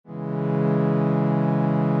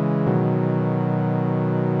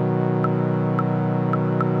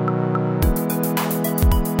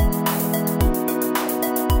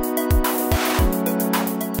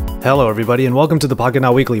Hello, everybody, and welcome to the Pocket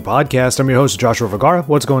Now Weekly podcast. I'm your host, Joshua Vergara.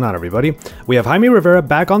 What's going on, everybody? We have Jaime Rivera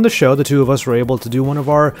back on the show. The two of us were able to do one of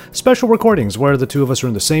our special recordings where the two of us are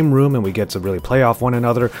in the same room and we get to really play off one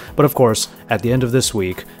another. But of course, at the end of this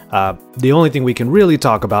week, the only thing we can really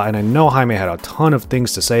talk about, and I know Jaime had a ton of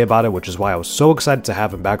things to say about it, which is why I was so excited to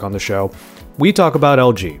have him back on the show. We talk about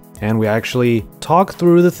LG, and we actually talk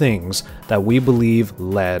through the things that we believe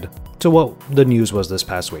led to what the news was this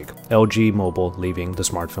past week. LG Mobile leaving the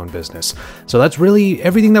smartphone business. So that's really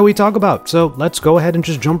everything that we talk about. So let's go ahead and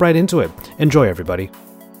just jump right into it. Enjoy, everybody.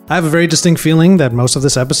 I have a very distinct feeling that most of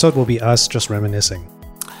this episode will be us just reminiscing.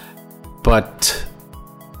 But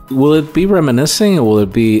will it be reminiscing or will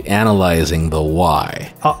it be analyzing the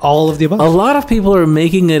why? All of the above. A lot of people are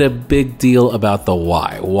making it a big deal about the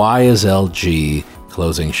why. Why is LG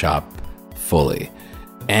closing shop fully?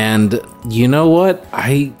 And you know what?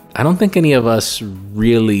 I don't think any of us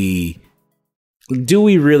really... Do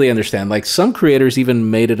we really understand? Like, some creators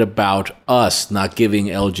even made it about us not giving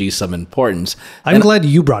LG some importance. I'm glad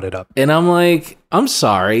you brought it up. And I'm like, I'm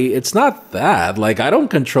sorry, it's not that. Like, I don't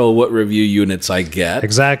control what review units I get.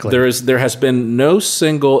 Exactly. There has been no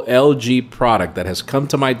single LG product that has come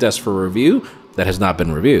to my desk for review that has not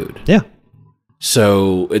been reviewed. Yeah.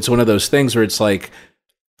 So it's one of those things where it's like,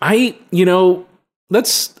 I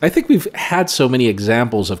think we've had so many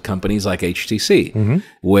examples of companies like HTC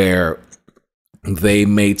where they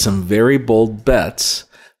made some very bold bets,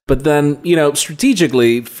 but then,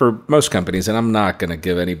 strategically for most companies, and I'm not going to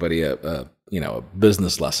give anybody a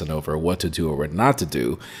business lesson over what to do or what not to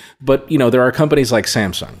do, but, there are companies like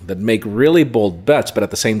Samsung that make really bold bets, but at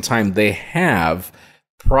the same time, they have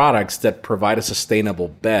products that provide a sustainable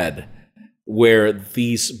bed where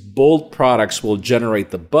these bold products will generate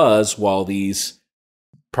the buzz while these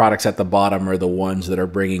products at the bottom are the ones that are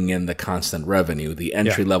bringing in the constant revenue, the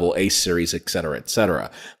entry-level A series, et cetera, et cetera.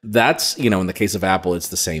 That's, in the case of Apple, it's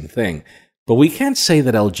the same thing. But we can't say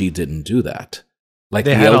that LG didn't do that. Like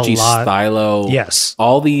the LG Stylo, yes,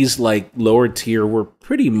 all these like lower tier were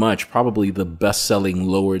pretty much probably the best-selling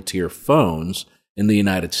lower tier phones in the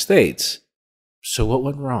United States. So what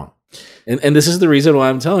went wrong? And this is the reason why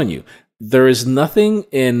I'm telling you. There is nothing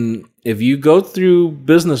if you go through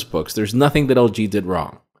business books, there's nothing that LG did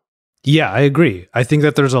wrong. Yeah, I agree. I think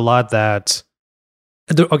that there's a lot that...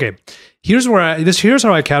 Okay, here's how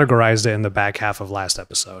I categorized it in the back half of last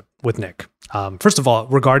episode with Nick. First of all,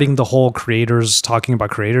 regarding the whole talking about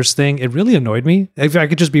creators thing, it really annoyed me. If I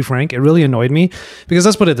could just be frank, it really annoyed me because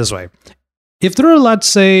let's put it this way. If there are, let's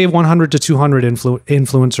say, 100 to 200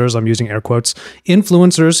 influencers, I'm using air quotes,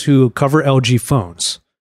 influencers who cover LG phones,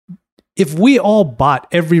 if we all bought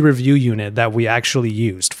every review unit that we actually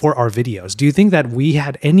used for our videos, do you think that we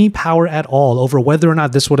had any power at all over whether or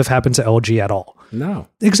not this would have happened to LG at all? No.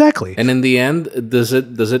 Exactly. And in the end, does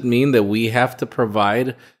it mean that we have to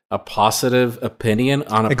provide a positive opinion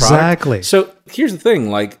on a product? Exactly. So here's the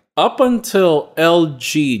thing, like up until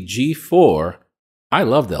LG G4, I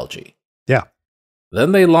loved LG. Yeah.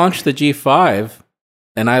 Then they launched the G5.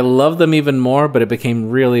 And I love them even more, but it became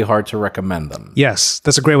really hard to recommend them. Yes,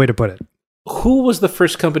 that's a great way to put it. Who was the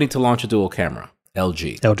first company to launch a dual camera?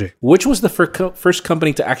 LG. LG. Which was the first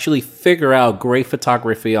company to actually figure out great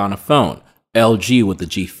photography on a phone? LG with the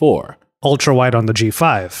G4. Ultra wide on the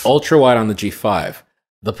G5. Ultra wide on the G5.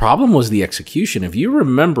 The problem was the execution. If you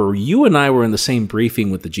remember, you and I were in the same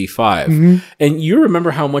briefing with the G5. And you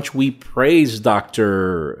remember how much we praised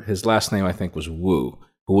his last name I think was Wu,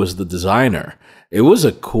 who was the designer. It was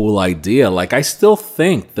a cool idea. Like, I still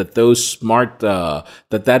think that those smart, that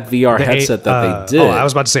VR headset that they did. Oh, I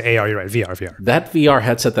was about to say AR, you're right. VR. That VR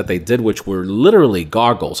headset that they did, which were literally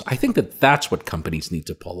goggles, I think that that's what companies need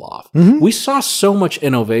to pull off. We saw so much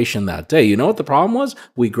innovation that day. You know what the problem was?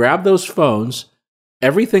 We grabbed those phones.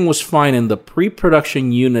 Everything was fine in the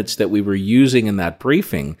pre-production units that we were using in that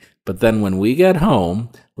briefing. But then when we get home,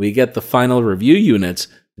 we get the final review units,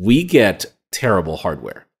 we get terrible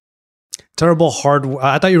hardware. Terrible hardware.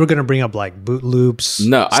 I thought you were going to bring up like boot loops.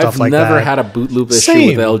 No, I've never had a boot loop issue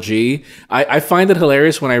with LG. I find it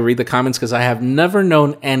hilarious when I read the comments because I have never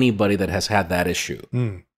known anybody that has had that issue.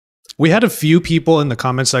 We had a few people in the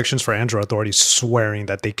comment sections for Android Authority swearing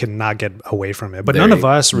that they cannot get away from it, but none of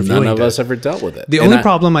us reviewing it. None of us ever dealt with it. The only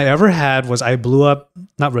problem I ever had was I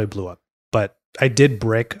not really blew up, but I did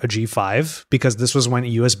brick a G5 because this was when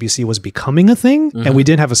USB-C was becoming a thing and we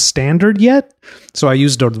didn't have a standard yet. So I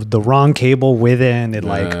used the wrong cable with it and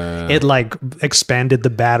it expanded the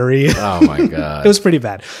battery. Oh my God. It was pretty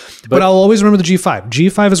bad. But I'll always remember the G5.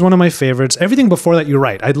 G5 is one of my favorites. Everything before that, you're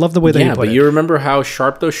right. I love the way that you put it. Yeah, but you remember how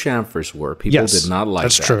sharp those chamfers were. People did not like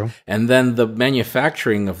that. That's true. And then the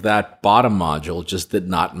manufacturing of that bottom module just did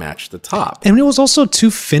not match the top. And it was also too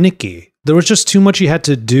finicky. There was just too much you had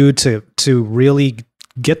to do to really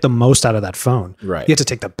get the most out of that phone. Right. You had to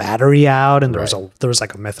take the battery out, and there was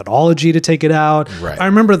like a methodology to take it out. Right. I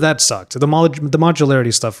remember that sucked. The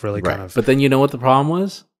modularity stuff really kind of. But then you know what the problem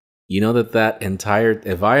was? You know that entire,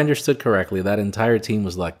 if I understood correctly, that entire team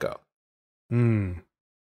was let go.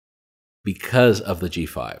 Because of the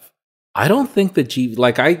G5. I don't think the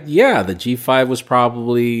G5 was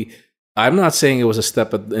probably, I'm not saying it was a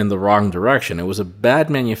step in the wrong direction. It was a bad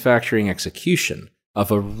manufacturing execution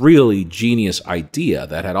of a really genius idea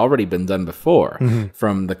that had already been done before,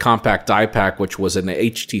 from the compact die-pack, which was an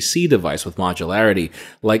HTC device with modularity.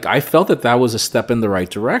 Like, I felt that was a step in the right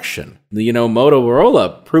direction.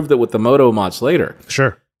 Motorola proved it with the Moto mods later.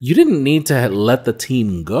 Sure. You didn't need to let the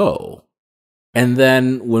team go. And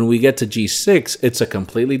then when we get to G6, it's a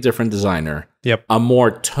completely different designer. Yep. A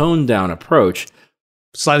more toned-down approach.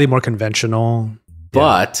 Slightly more conventional.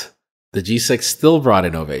 But the G6 still brought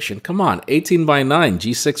innovation. Come on, 18:9,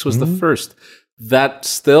 G6 was the first.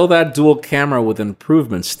 That dual camera with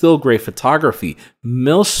improvements, still great photography,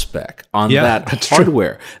 mil-spec on that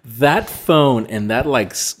hardware. True. That phone and that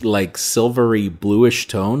like silvery bluish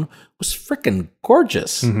tone was freaking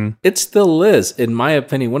gorgeous. It still is, in my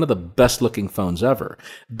opinion, one of the best looking phones ever.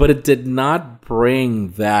 But it did not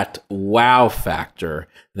bring that wow factor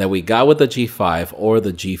that we got with the G5 or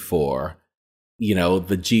the G4.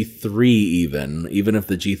 The G3 even if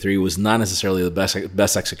the G3 was not necessarily the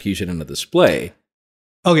best execution in the display.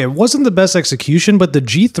 Okay, it wasn't the best execution, but the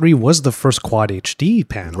G3 was the first Quad HD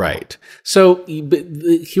panel. Right. So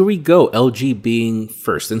here we go, LG being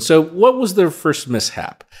first. And so what was their first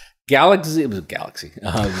mishap? The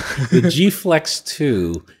G Flex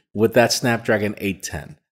 2 with that Snapdragon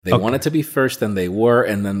 810. They wanted to be first, and they were,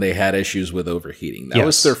 and then they had issues with overheating. That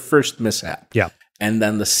was their first mishap. Yeah. And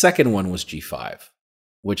then the second one was G5,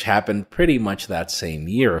 which happened pretty much that same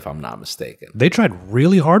year, if I'm not mistaken. They tried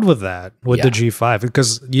really hard with that, with the G5,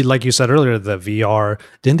 because like you said earlier, the VR,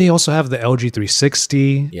 didn't they also have the LG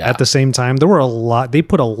 360 at the same time? There were they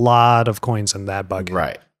put a lot of coins in that bucket.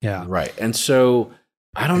 Right. Yeah. Right. And so,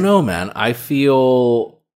 I don't know, man. I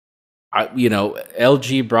feel,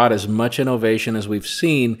 LG brought as much innovation as we've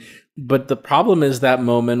seen, but the problem is that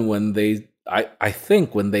moment when I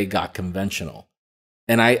think when they got conventional.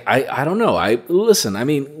 And I don't know.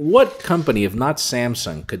 What company, if not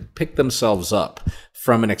Samsung, could pick themselves up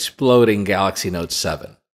from an exploding Galaxy Note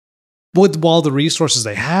 7? With all the resources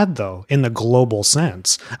they had, though, in the global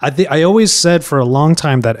sense. I always said for a long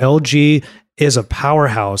time that LG is a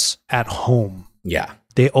powerhouse at home. Yeah.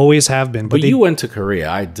 They always have been. But you went to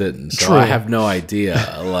Korea. I didn't. So I have no idea.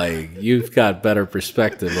 You've got better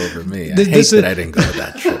perspective over me. I hate that I didn't go to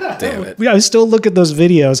that trip. Damn it. Yeah, I still look at those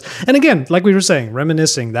videos. And again, like we were saying,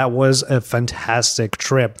 reminiscing, that was a fantastic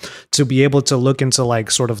trip to be able to look into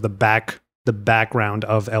sort of the background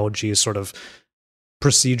of LG's sort of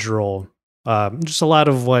procedural, just a lot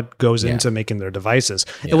of what goes into making their devices.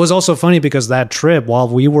 It was also funny because that trip, while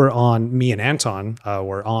we were me and Anton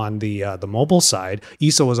were on the mobile side,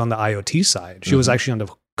 Issa was on the IoT side. She was actually on the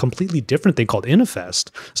completely different thing called Innofest.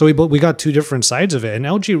 So we got two different sides of it. And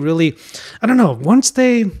LG really, I don't know,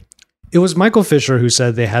 it was Michael Fisher who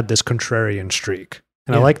said they had this contrarian streak.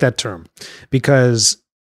 And I like that term because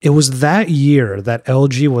it was that year that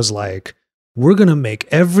LG was like, we're going to make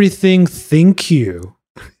everything ThinQ.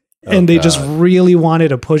 And they just really wanted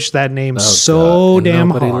to push that name damn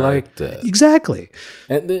hard. Nobody liked it. Exactly.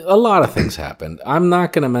 And a lot of things happened. I'm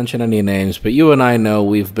not going to mention any names, but you and I know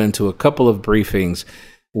we've been to a couple of briefings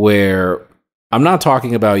where I'm not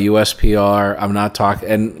talking about US PR. I'm not talking,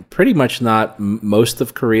 and pretty much not most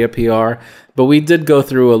of Korea PR. But we did go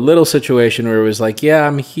through a little situation where it was like, yeah,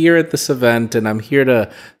 I'm here at this event and I'm here to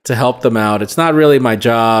help them out. It's not really my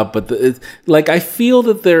job, but I feel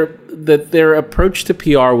that their approach to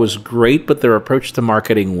PR was great, but their approach to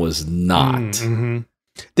marketing was not. Mm-hmm.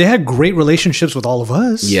 They had great relationships with all of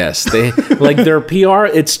us. Yes, they their PR.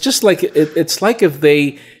 It's just it's like if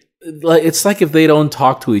they don't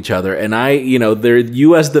talk to each other. And their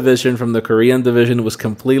US division from the Korean division was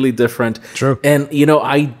completely different. True. And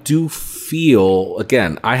I do feel,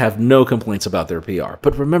 again, I have no complaints about their PR,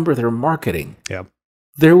 but remember their marketing. Yeah.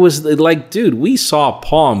 there was like, dude, we saw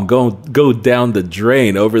Palm go down the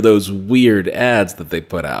drain over those weird ads that they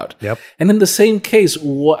put out. Yep. And in the same case,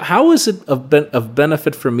 how is it of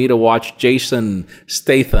benefit for me to watch Jason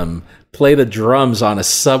Statham play the drums on a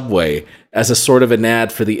subway as a sort of an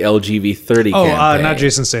ad for the LG V30 campaign? Not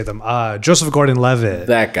Jason Statham. Joseph Gordon-Levitt.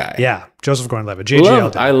 That guy. Yeah, Joseph Gordon-Levitt.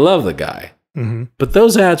 JGL. I love the guy. But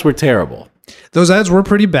those ads were terrible. Those ads were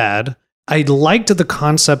pretty bad. I liked the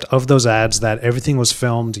concept of those ads that everything was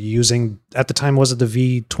filmed using, at the time, was it the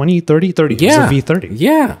V20, 30? 30. Yeah. It was the V30.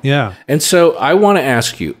 Yeah. Yeah. And so I want to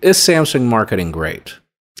ask you, is Samsung marketing great?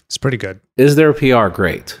 It's pretty good. Is their PR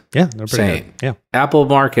great? Yeah, they're pretty Same. good. Yeah. Apple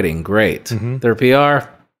marketing, great. Their PR,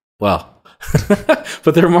 well,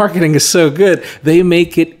 but their marketing is so good. They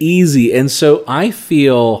make it easy. And so I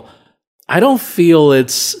don't feel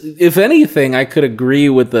it's, if anything, I could agree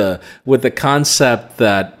with the concept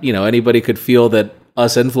that, anybody could feel that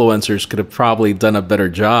us influencers could have probably done a better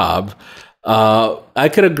job. I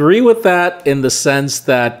could agree with that in the sense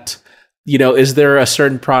that, is there a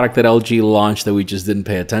certain product that LG launched that we just didn't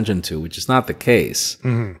pay attention to, which is not the case.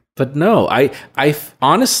 But no, I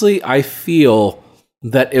honestly, I feel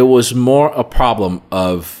that it was more a problem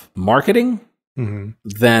of marketing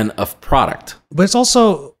than of product. But it's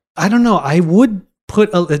also, I don't know, I would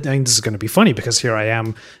put, this is going to be funny because here I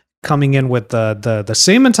am coming in with the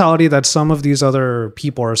same mentality that some of these other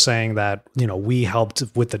people are saying that, we helped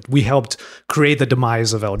create the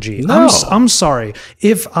demise of LG. No. I'm sorry.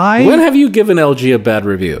 When have you given LG a bad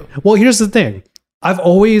review? Well, here's the thing.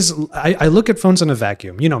 I look at phones in a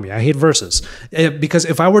vacuum. You know me, I hate versus. Because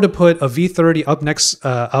if I were to put a V30 up next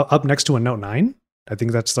to a Note 9, I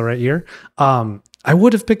think that's the right year, I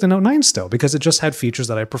would have picked the Note 9 still because it just had features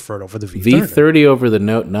that I preferred over the V30. V30 over the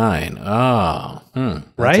Note 9. Oh, that's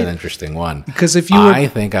right? an interesting one. Because I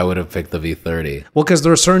think I would have picked the V30. Well, because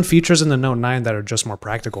there are certain features in the Note 9 that are just more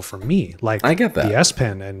practical for me, like I get that. the S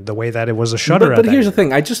Pen and the way that it was a shutter. But here's the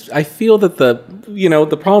thing: I feel that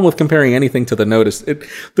the problem with comparing anything to the Note is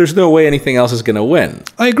there's no way anything else is going to win.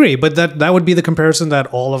 I agree, but that would be the comparison that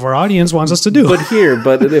all of our audience wants us to do.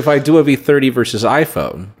 But if I do a V30 versus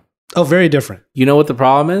iPhone. Oh, very different. You know what the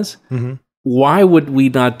problem is? Why would we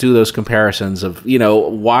not do those comparisons of,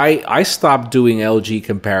 why I stopped doing LG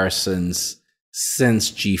comparisons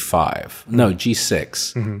since G5. No,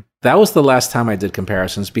 G6. That was the last time I did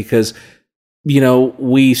comparisons because,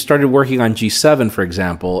 we started working on G7, for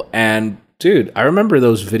example, and dude, I remember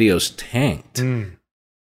those videos tanked.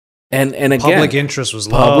 And again, public interest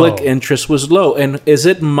was low. And is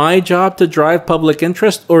it my job to drive public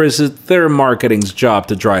interest, or is it their marketing's job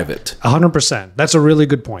to drive it? 100%. That's a really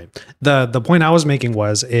good point. The point I was making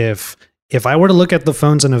was if I were to look at the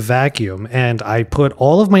phones in a vacuum and I put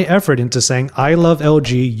all of my effort into saying, I love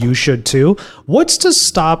LG, you should too, what's to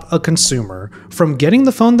stop a consumer from getting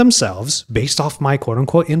the phone themselves based off my quote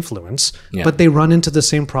unquote influence, but they run into the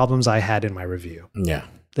same problems I had in my review? Yeah.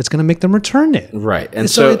 That's going to make them return it. Right. And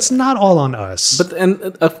so it's not all on us. But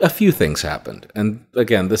a few things happened. And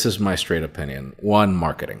again, this is my straight opinion. One,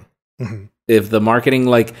 marketing. If the marketing,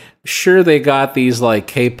 sure, they got these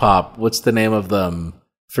K-pop, what's the name of them,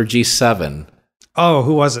 for G7. Oh,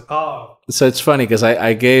 who was it? Oh. So it's funny because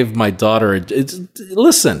I gave my daughter,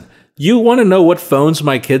 listen, you want to know what phones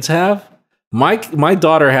my kids have? My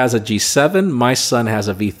daughter has a G7. My son has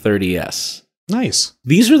a V30s. Nice.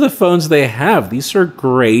 These are the phones they have. These are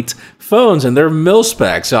great phones, and they're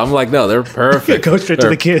mil-spec. So I'm like, no, they're perfect. Go straight to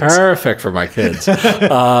the kids. Perfect for my kids.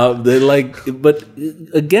 But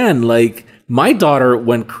again, my daughter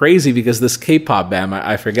went crazy because this K-pop band,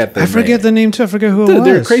 I forget the name. I forget the name too. I forget who it was.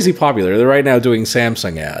 They're crazy popular. They're right now doing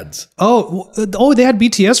Samsung ads. Oh, they had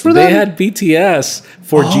BTS for that? They had BTS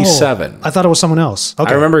for G7. I thought it was someone else. Okay.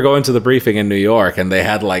 I remember going to the briefing in New York, and they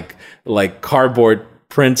had like cardboard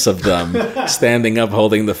prints of them standing up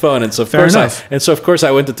holding the phone, and so of course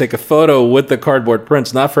I went to take a photo with the cardboard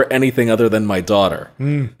prints, not for anything other than my daughter.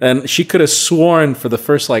 And she could have sworn for the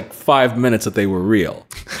first 5 minutes that they were real.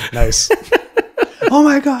 Nice. Oh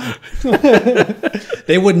my god.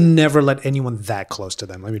 They would never let anyone that close to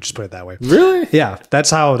them, let me just put it that way. Really? Yeah, that's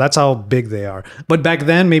how big they are. But back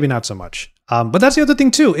then maybe not so much. But that's the other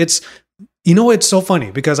thing too. It's so funny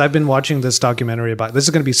because I've been watching this documentary about, this is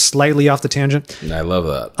going to be slightly off the tangent. I love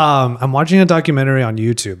that. I'm watching a documentary on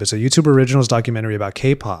YouTube. It's a YouTube Originals documentary about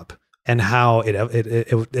K-pop and how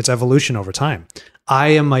its evolution over time. I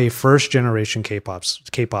am a first generation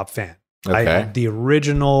K-pop fan. Okay. The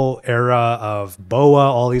original era of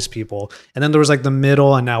BoA, all these people. And then there was the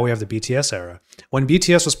middle, and now we have the BTS era. When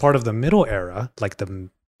BTS was part of the middle era, the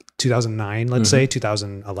 2009, let's say,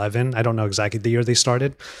 2011. I don't know exactly the year they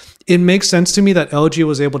started. It makes sense to me that LG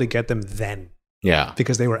was able to get them then Yeah.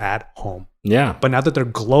 because they were at home. Yeah. But now that they're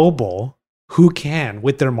global, who can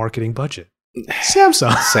with their marketing budget?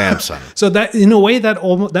 Samsung. Samsung. So that in a way that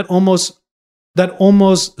almost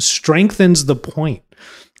strengthens the point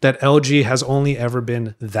that LG has only ever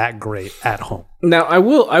been that great at home. Now, I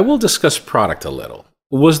will discuss product a little.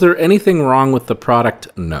 Was there anything wrong with the product?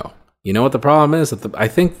 No. You know what the problem is? I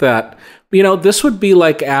think that, this would be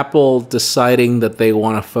like Apple deciding that they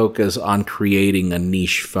want to focus on creating a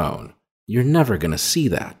niche phone. You're never going to see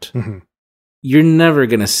that. Mm-hmm. You're never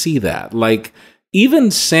going to see that. Like, even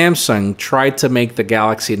Samsung tried to make the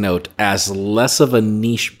Galaxy Note as less of a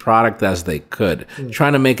niche product as they could,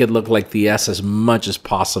 trying to make it look like the S as much as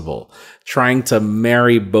possible, trying to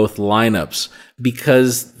marry both lineups,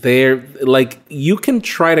 because they're like, you can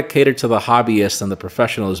try to cater to the hobbyist and the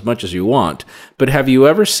professional as much as you want, but have you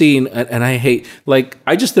ever seen, and I hate, like,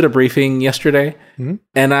 I just did a briefing yesterday,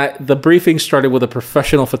 and the briefing started with a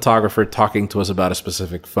professional photographer talking to us about a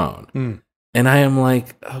specific phone. And I am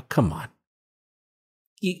like, oh, come on.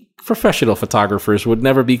 Professional photographers would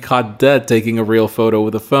never be caught dead taking a real photo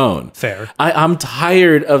with a phone. Fair. I'm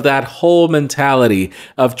tired of that whole mentality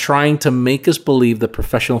of trying to make us believe that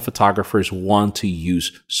professional photographers want to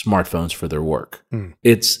use smartphones for their work.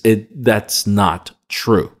 That's not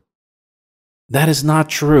true. That is not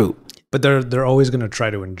true. But they're always going to try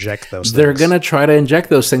to inject those things. They're going to try to inject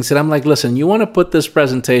those things. And I'm like, listen, you want to put this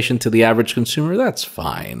presentation to the average consumer? That's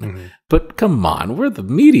fine. But come on, we're the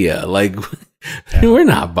media. Like, we're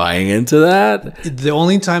not buying into that. The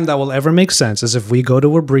only time that will ever make sense is if we go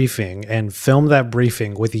to a briefing and film that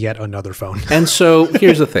briefing with yet another phone. And so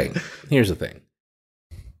here's the thing.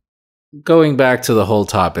 Going back to the whole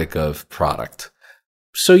topic of product.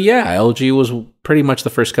 So yeah, LG was pretty much the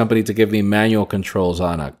first company to give me manual controls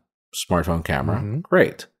on a smartphone camera.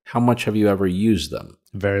 Great. How much have you ever used them?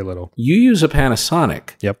 Very little. You use a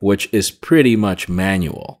Panasonic, which is pretty much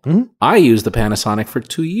manual. I used the Panasonic for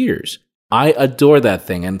 2 years. I adore that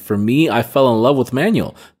thing. And for me, I fell in love with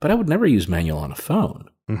manual, but I would never use manual on a phone.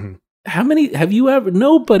 How many have you ever?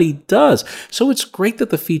 Nobody does. So it's great that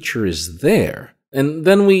the feature is there. And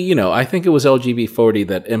then I think it was LG V40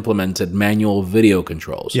 that implemented manual video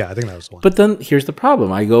controls. Yeah, I think that was the one. But then here's the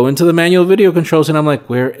problem. I go into the manual video controls and I'm like,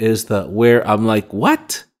 I'm like,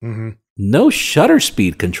 what? No shutter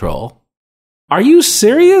speed control. Are you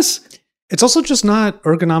serious? It's also just not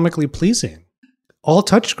ergonomically pleasing. All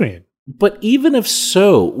touchscreen. But even if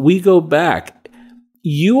so, we go back.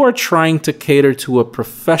 You are trying to cater to a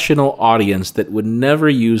professional audience that would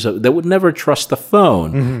never that would never trust the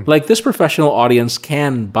phone. Like, this professional audience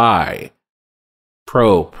can buy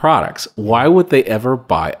pro products. Why would they ever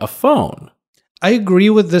buy a phone? I agree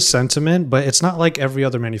with this sentiment, but it's not like every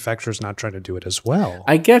other manufacturer is not trying to do it as well.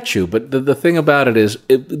 I get you, but the thing about it is,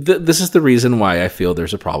 this is the reason why I feel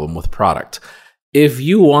there's a problem with product. If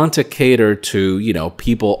you want to cater to,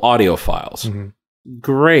 people audiophiles,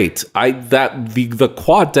 great. The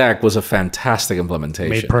quad DAC was a fantastic implementation.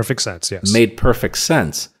 Made perfect sense, yes. Made perfect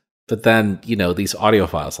sense. But then, these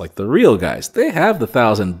audiophiles, like the real guys, they have the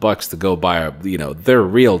 $1,000 to go buy their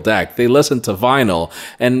real DAC. They listen to vinyl,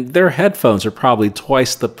 and their headphones are probably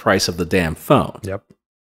twice the price of the damn phone. Yep.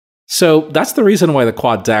 So that's the reason why the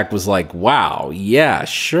quad DAC was like, wow, yeah,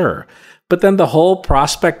 sure. But then the whole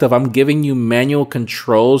prospect of I'm giving you manual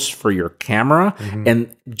controls for your camera,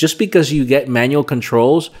 and just because you get manual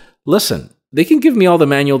controls, listen, they can give me all the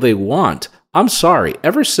manual they want. I'm sorry,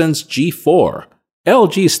 ever since G4,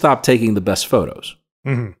 LG stopped taking the best photos.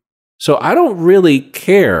 So I don't really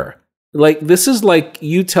care. Like, this is like,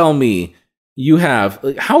 you tell me you have,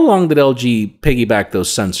 how long did LG piggyback those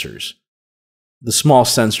sensors? The small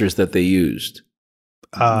sensors that they used.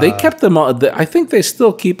 They kept them on. I think they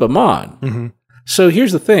still keep them on. So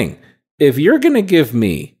here's the thing. If you're going to give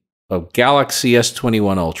me a Galaxy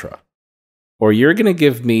S21 Ultra, or you're going to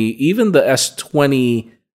give me even the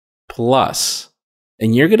S20 Plus,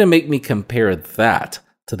 and you're going to make me compare that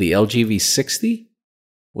to the LG V60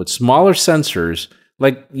 with smaller sensors,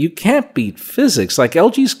 like, you can't beat physics. Like,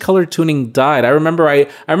 LG's color tuning died. I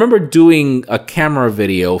remember doing a camera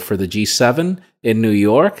video for the G7 in New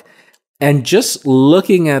York, and just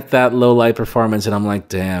looking at that low light performance, and I'm like,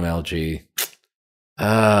 damn, LG,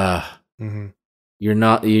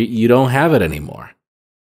 you don't have it anymore.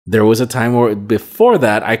 There was a time where before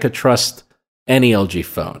that, I could trust any LG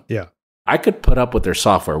phone. Yeah. I could put up with their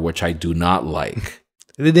software, which I do not like.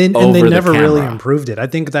 They never really improved it. I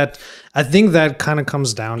think that kind of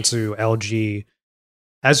comes down to LG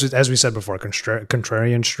as we said before,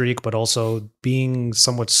 contrarian streak, but also being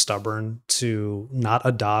somewhat stubborn to not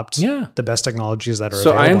adopt the best technologies that are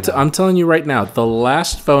available. So I'm telling you right now, the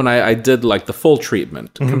last phone I did like the full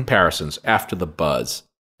treatment comparisons after the Buzz,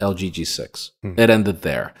 LG G6. It ended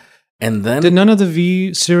there. And then did none of the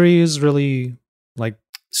V series really like?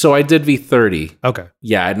 So I did V30. Okay.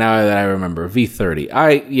 Yeah, now that I remember V30.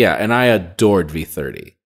 And I adored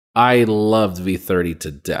V30. I loved V30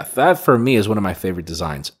 to death. That for me is one of my favorite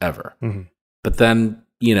designs ever. But then,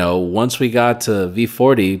 once we got to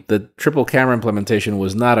V40, the triple camera implementation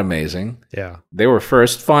was not amazing. Yeah. They were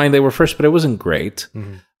first, fine. They were first, but it wasn't great.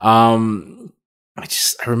 I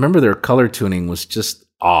remember their color tuning was just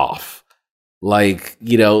off. Like,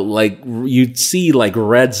 you'd see like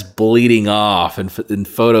reds bleeding off in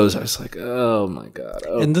photos. I was like, oh my God.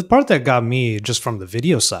 Oh. And the part that got me just from the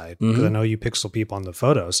video side, because I know you pixel peep on the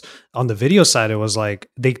photos. On the video side, it was like,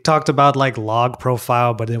 they talked about like log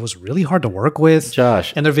profile, but it was really hard to work with.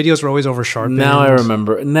 Josh. And their videos were always over sharpened. Now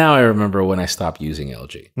I remember when I stopped using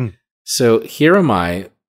LG. So here am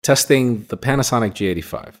I testing the Panasonic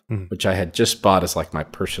G85, which I had just bought as like my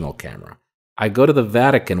personal camera. I go to the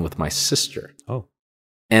Vatican with my sister. Oh.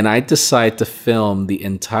 And I decide to film the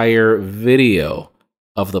entire video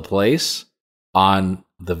of the place on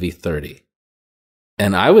the V30.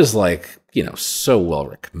 And I was like, so well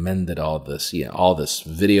recommended, all this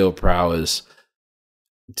video prowess.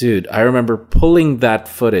 Dude, I remember pulling that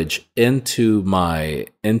footage into my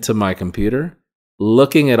computer,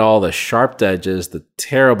 looking at all the sharp edges, the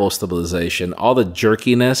terrible stabilization, all the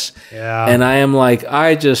jerkiness. Yeah. And I am like,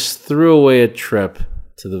 I just threw away a trip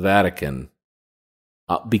to the Vatican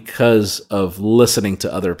because of listening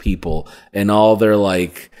to other people and all their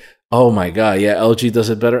like, oh my God, yeah, LG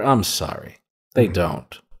does it better. I'm sorry. They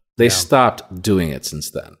don't. They stopped doing it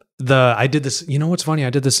since then. I did this, what's funny?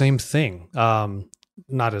 I did the same thing.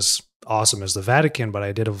 Not as awesome as the Vatican, but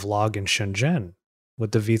I did a vlog in Shenzhen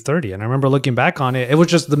with the V30. And I remember looking back on it, it was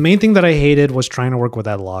just the main thing that I hated was trying to work with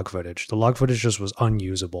that log footage. The log footage just was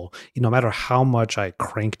unusable. No matter how much I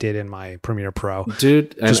cranked it in my Premiere Pro.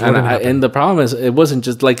 Dude, and the problem is it wasn't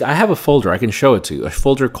just like, I have a folder, I can show it to you, a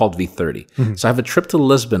folder called V30. So I have a trip to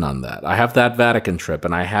Lisbon on that. I have that Vatican trip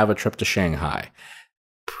and I have a trip to Shanghai.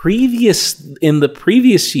 In the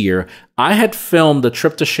previous year, I had filmed a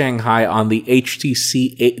trip to Shanghai on the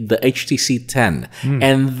HTC 10,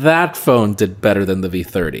 and that phone did better than the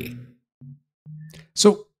V30.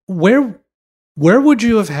 So where would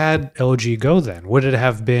you have had LG go then? Would it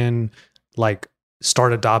have been like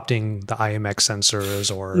start adopting the IMX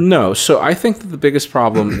sensors or no? So I think that the biggest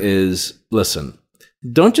problem is, listen,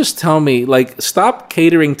 don't just tell me, like, stop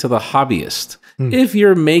catering to the hobbyist. If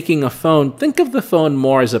you're making a phone, think of the phone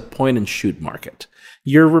more as a point-and-shoot market.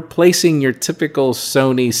 You're replacing your typical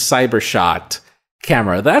Sony CyberShot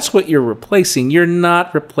camera. That's what you're replacing. You're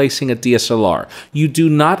not replacing a DSLR. You do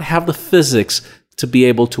not have the physics to be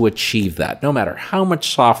able to achieve that. No matter how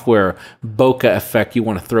much software bokeh effect you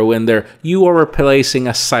want to throw in there, you are replacing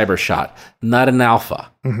a CyberShot, not an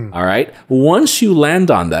Alpha. All right? Once you land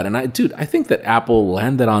on that, and I think that Apple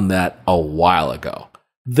landed on that a while ago.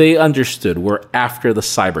 They understood we're after the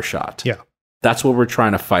CyberShot. Yeah. That's what we're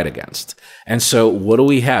trying to fight against. And so what do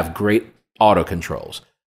we have? Great auto controls.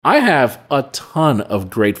 I have a ton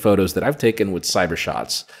of great photos that I've taken with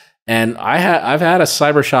CyberShots. And I've had a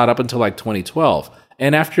CyberShot up until like 2012.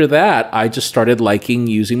 And after that, I just started liking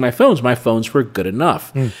using my phones. My phones were good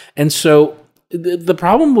enough. And so the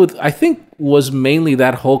problem I think, was mainly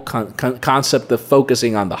that whole concept of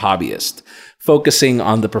focusing on the hobbyist. Focusing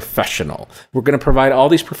on the professional. We're going to provide all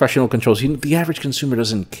these professional controls. The average consumer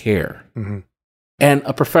doesn't care. And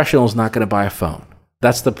a professional is not going to buy a phone.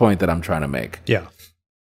 That's the point that I'm trying to make. Yeah.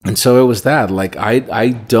 And so it was that. Like, I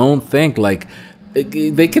don't think, like,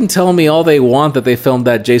 they can tell me all they want that they filmed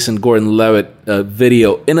that Jason Gordon-Levitt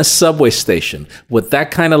video in a subway station with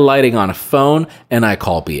that kind of lighting on a phone, and I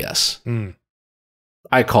call BS.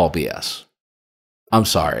 I call BS. I'm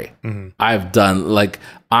sorry. I've done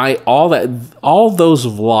all those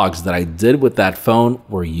vlogs that I did with that phone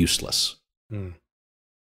were useless.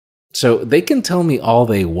 So they can tell me all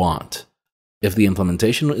they want. If the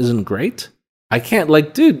implementation isn't great, I can't,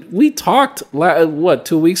 dude, we talked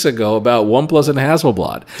 2 weeks ago about OnePlus and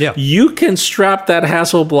Hasselblad. Yeah. You can strap that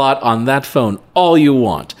Hasselblad on that phone all you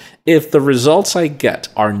want. If the results I get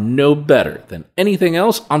are no better than anything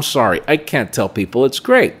else, I'm sorry, I can't tell people it's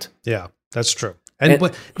great. Yeah, that's true. And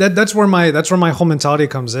that's where my whole mentality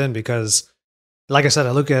comes in, because like I said,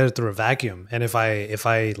 I look at it through a vacuum, and if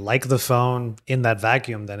I like the phone in that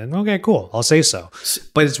vacuum, then okay, cool, I'll say so.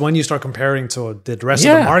 But it's when you start comparing to the rest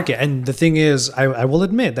of the market, and the thing is, I will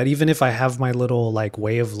admit that even if I have my little like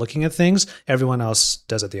way of looking at things, everyone else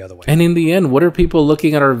does it the other way. And in the end, what are people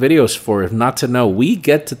looking at our videos for if not to know? We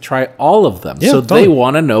get to try all of them, Yeah, so totally. they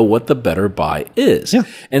want to know what the better buy is. Yeah.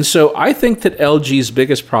 And so I think that LG's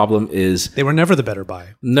biggest problem is They were never the better buy.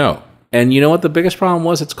 no. And you know what the biggest problem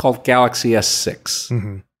was? It's called Galaxy S6.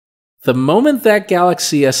 Mm-hmm. The moment that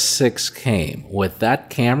Galaxy S6 came with that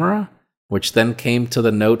camera, which then came to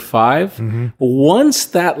the Note 5, once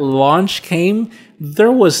that launch came,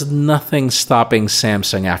 there was nothing stopping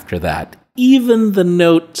Samsung after that. Even the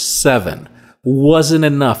Note 7 wasn't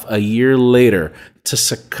enough a year later to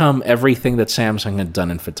succumb everything that Samsung had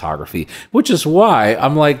done in photography, which is why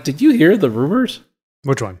I'm like, did you hear the rumors?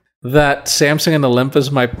 Which one? That Samsung and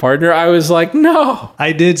Olympus my partner? I was like, no.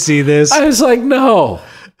 I did see this, I was like, no.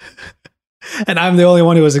 and I'm the only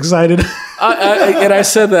one who was excited. And I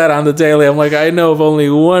said that on the daily. I'm like, I know of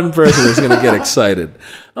only one person who's going to get excited.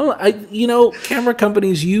 Camera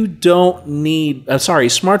companies, you don't need,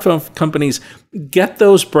 smartphone companies, get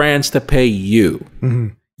those brands to pay you. Mm-hmm.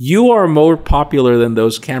 You are more popular than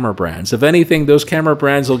those camera brands. If anything, those camera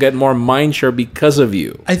brands will get more mindshare because of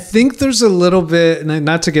you. I think there's a little bit,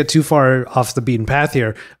 not to get too far off the beaten path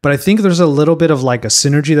here, but I think there's a little bit of like a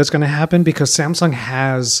synergy that's going to happen because Samsung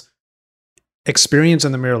has experience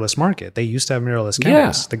in the mirrorless market. They used to have mirrorless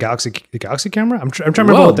cameras. Yeah. The Galaxy camera. I'm trying to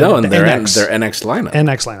remember their NX lineup.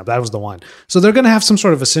 NX lineup. That was the one. So they're going to have some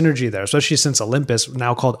sort of a synergy there, especially since Olympus,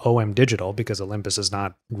 now called OM Digital, because Olympus is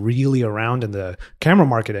not really around in the camera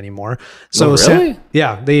market anymore. So really?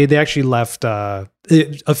 They actually left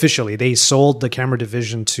officially. They sold the camera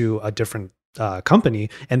division to a different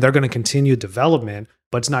company, and they're going to continue development,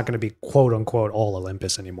 but it's not going to be quote unquote all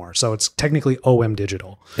Olympus anymore. So it's technically OM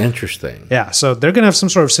Digital. Interesting. Yeah. So they're going to have some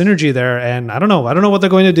sort of synergy there. And I don't know what they're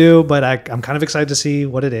going to do, but I'm kind of excited to see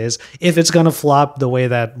what it is. If it's going to flop the way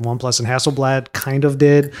that OnePlus and Hasselblad kind of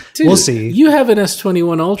did, Dude, we'll see. You have an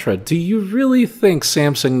S21 Ultra. Do you really think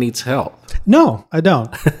Samsung needs help? No, I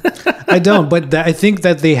don't. I don't. But I think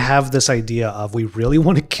that they have this idea of we really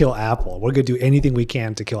want to kill Apple. We're going to do anything we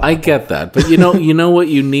can to kill Apple. I get that. But you know what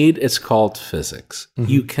you need? It's called physics. Mm-hmm.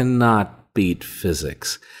 You cannot beat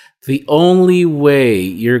physics. The only way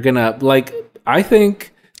you're going to, I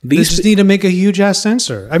think They just need to make a huge ass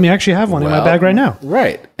sensor. I mean, I actually have one in my bag right now.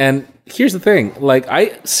 Right. And here's the thing.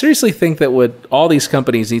 I seriously think that what all these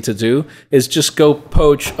companies need to do is just go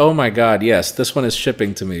poach, oh my God, yes, this one is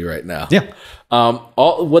shipping to me right now. Yeah.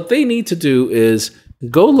 What they need to do is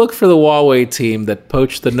go look for the Huawei team that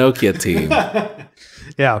poached the Nokia team.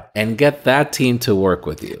 Yeah. And get that team to work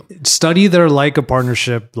with you. Study their Leica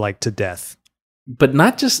partnership to death. But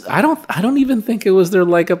not just, I don't even think it was their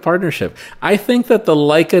Leica partnership. I think that the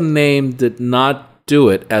Leica name did not do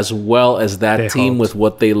it as well as that team with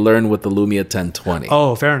what they learned with the Lumia 1020.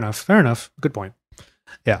 Oh, fair enough. Good point.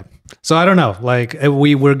 Yeah. So I don't know.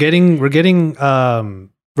 We're getting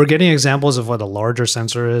examples of what a larger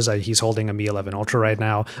sensor is. He's holding a Mi 11 Ultra right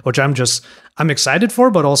now, which I'm excited for,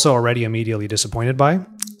 but also already immediately disappointed by.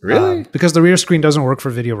 Really? Because the rear screen doesn't work for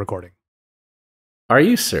video recording. Are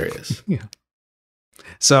you serious? Yeah.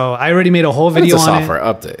 So I already made a whole video on it. It's a software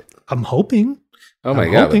update. I'm hoping. Oh my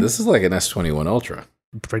God, but this is like an S21 Ultra.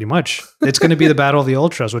 Pretty much. It's going to be the battle of the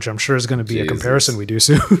Ultras, which I'm sure is going to be a comparison we do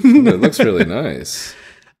soon. It looks really nice.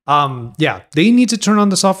 Yeah, they need to turn on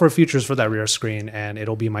the software features for that rear screen, and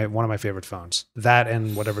it'll be one of my favorite phones. That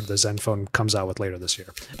and whatever the Zenfone comes out with later this year.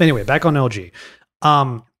 But anyway, back on LG.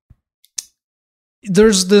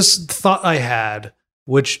 There's this thought I had,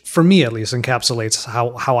 which for me at least encapsulates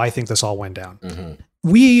how I think this all went down. Mm-hmm.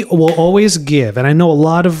 We will always give, and I know a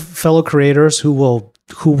lot of fellow creators who will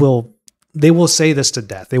say this to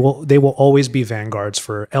death. They will always be vanguards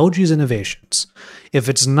for LG's innovations. If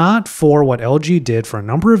it's not for what LG did for a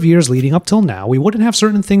number of years leading up till now, we wouldn't have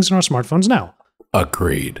certain things in our smartphones now.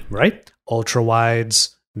 Agreed. Right? Ultra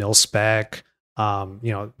wides, mil spec,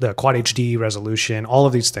 the quad HD resolution, all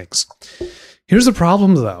of these things. Here's the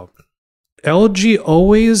problem though. LG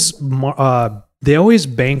always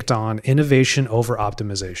banked on innovation over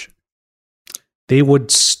optimization. They would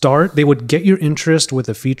get your interest with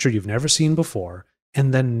a feature you've never seen before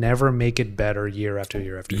and then never make it better year after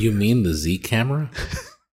year after year. You mean the Z camera?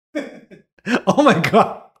 Oh my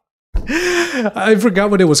God. I forgot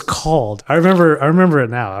what it was called. I remember it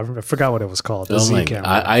now. I forgot what it was called. The Z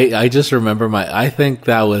camera. I just remember I think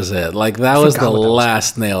that was it. That was the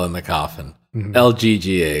last nail in the coffin. Mm-hmm. LG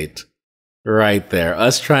G8. Right there.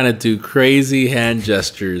 Us trying to do crazy hand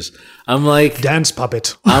gestures. I'm like... Dance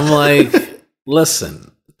puppet. I'm like...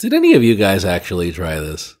 listen, did any of you guys actually try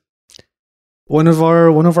this? One of our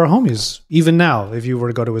homies, even now, if you were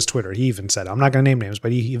to go to his Twitter, he even said, I'm not going to name names,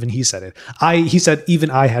 but he said it. He said even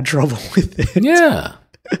I had trouble with it. Yeah.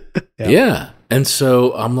 Yeah. And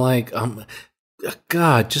so I'm like,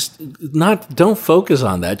 God, don't focus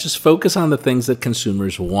on that. Just focus on the things that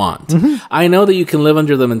consumers want. Mm-hmm. I know that you can live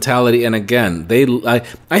under the mentality. And again,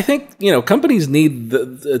 I think, companies need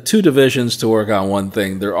the two divisions to work on one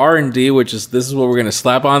thing. Their R&D, which is, this is what we're going to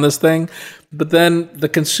slap on this thing. But then the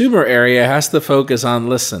consumer area has to focus on,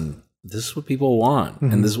 listen, this is what people want.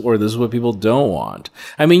 Mm-hmm. And this is what people don't want.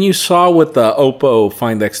 I mean, you saw with the Oppo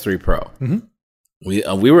Find X3 Pro. Mm-hmm.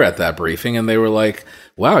 We were at that briefing and they were like,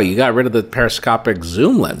 wow, you got rid of the periscopic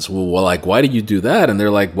zoom lens. Well, like, why did you do that? And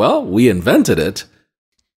they're like, well, we invented it.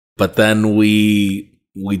 But then we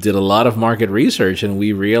did a lot of market research and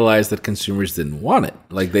we realized that consumers didn't want it.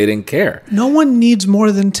 Like, they didn't care. No one needs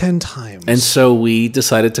more than 10 times. And so we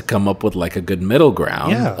decided to come up with like a good middle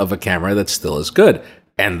ground of a camera that still is good.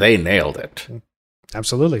 And they nailed it.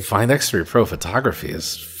 Absolutely. Find X3 Pro photography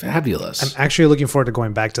is fabulous. I'm actually looking forward to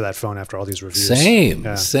going back to that phone after all these reviews.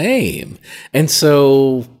 Same. And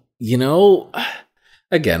so,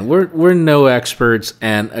 again, we're no experts,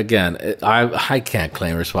 and again, I can't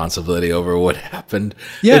claim responsibility over what happened.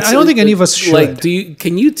 Yeah, I don't think any of us should. Like,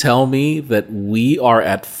 can you tell me that we are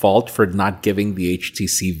at fault for not giving the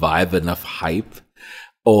HTC Vive enough hype?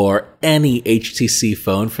 Or any HTC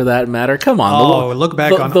phone for that matter. Come on. Look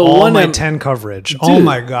back on all my 10 coverage. Dude, oh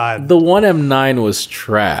my God. The 1M9 was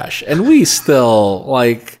trash. And we still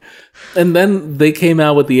and then they came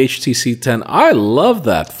out with the HTC 10. I love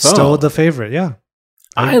that phone. Still the favorite, yeah.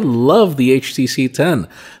 I love the HTC 10.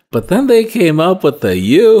 But then they came up with the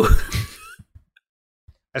U.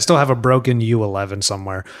 I still have a broken U11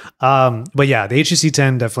 somewhere. But yeah, the HTC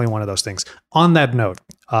 10, definitely one of those things. On that note,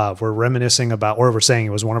 we're reminiscing about, or we're saying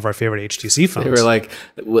it was one of our favorite HTC phones. They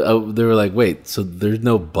were like, wait, so there's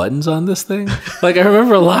no buttons on this thing? Like, I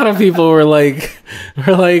remember a lot of people were like,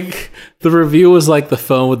 the review was like the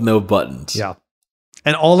phone with no buttons. Yeah.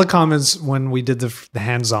 And all the comments when we did the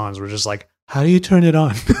hands-ons were just like, how do you turn it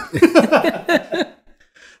on?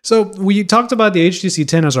 So we talked about the HTC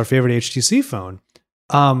 10 as our favorite HTC phone.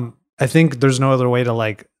 I think there's no other way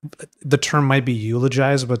to the term might be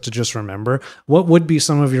eulogize, but to just remember, what would be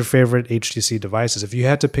some of your favorite HTC devices if you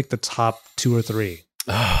had to pick the top 2 or 3?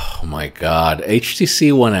 Oh my God.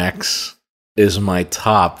 HTC One X is my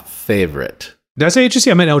top favorite. Did I say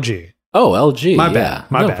HTC? I meant LG. Oh, LG. My bad.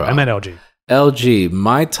 Problem. I meant LG. LG.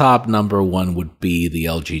 My top number 1 would be the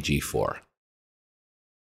LG G4.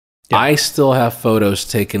 Yeah. I still have photos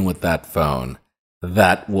taken with that phone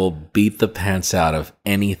that will beat the pants out of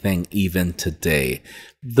anything even today.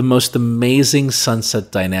 The most amazing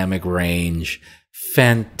sunset dynamic range,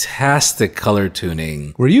 fantastic color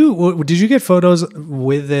tuning. Did you get photos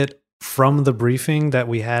with it from the briefing that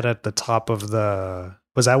we had at the top of the...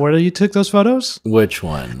 Was that where you took those photos? Which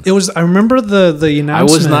one? It was. I remember the announcement. I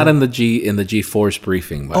was not in the G-Force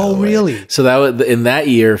briefing. By the way. Really? So in that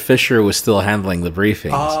year, Fisher was still handling the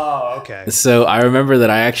briefings. Oh, okay. So I remember that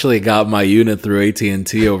I actually got my unit through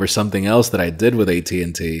AT&T over something else that I did with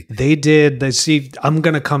AT&T. They did. I'm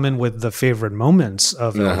gonna come in with the favorite moments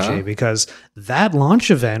of LG because that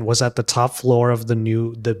launch event was at the top floor of the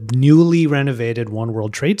newly renovated One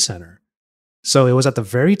World Trade Center. So it was at the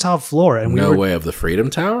very top floor. And no way of the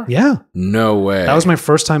Freedom Tower? Yeah. No way. That was my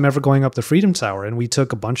first time ever going up the Freedom Tower. And we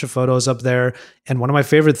took a bunch of photos up there. And one of my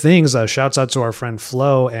favorite things, shouts out to our friend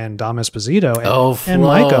Flo and Dom Esposito and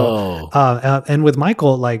Michael. And with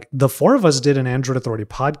Michael, the 4 of us did an Android Authority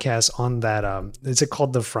podcast on that. Is it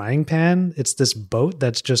called the Frying Pan? It's this boat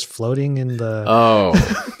that's just floating in the... Oh.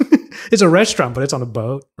 It's a restaurant, but it's on a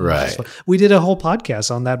boat. Right. We did a whole podcast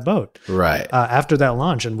on that boat. Right. After that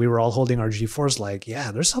launch, and we were all holding our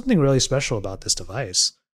G4s there's something really special about this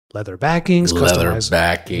device. Leather backings, customized.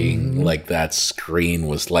 Backing, that screen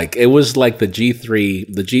was it was like the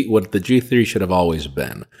G3, what the G3 should have always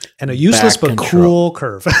been. And a useless but cool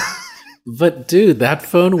curve. But dude, that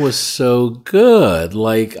phone was so good.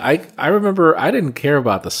 I remember I didn't care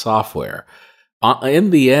about the software. In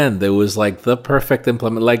the end, it was the perfect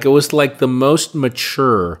implement. It was the most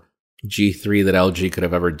mature G3 that LG could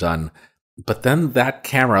have ever done. But then that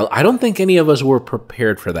camera, I don't think any of us were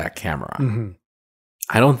prepared for that camera. Mm-hmm.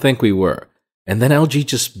 I don't think we were. And then LG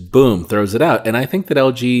just, boom, throws it out. And I think that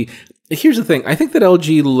here's the thing. I think that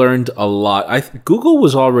LG learned a lot. Google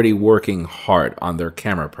was already working hard on their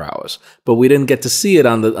camera prowess, but we didn't get to see it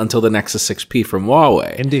until the Nexus 6P from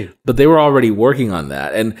Huawei. Indeed. But they were already working on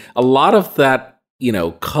that. And a lot of that,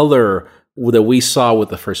 color that we saw with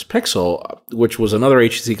the first Pixel, which was another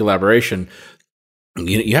HTC collaboration,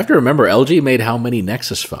 you have to remember LG made how many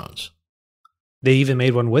Nexus phones? They even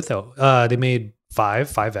made one with it. They made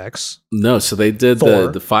 5X. No, so they did 4.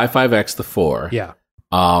 the 5X, the 4. Yeah.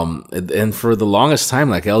 And for the longest time,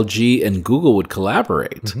 like LG and Google would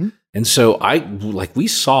collaborate. Mm-hmm. And so we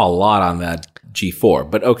saw a lot on that G4,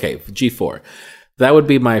 but okay, G4. That would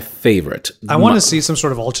be my favorite. I want to see some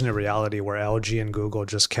sort of alternate reality where LG and Google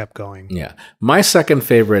just kept going. Yeah. My second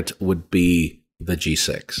favorite would be the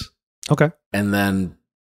G6. Okay. And then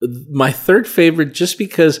my third favorite, just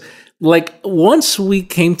because, like, once we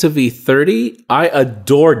came to V30, I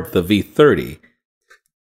adored the V30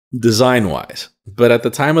 design-wise. But at the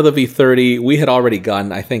time of the V30, we had already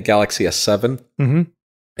gotten, I think, Galaxy S7. Mm-hmm.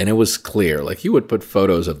 And it was clear, like you would put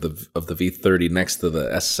photos of the V30 next to the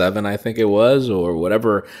S7, I think it was, or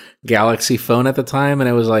whatever Galaxy phone at the time, and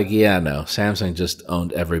it was like, yeah, no, Samsung just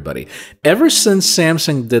owned everybody. Ever since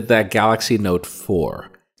Samsung did that Galaxy Note 4,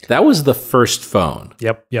 that was the first phone.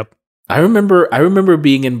 Yep. I remember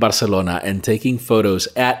being in Barcelona and taking photos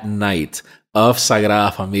at night of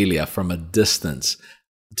Sagrada Familia from a distance.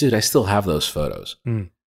 Dude, I still have those photos. Mm.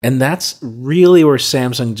 And that's really where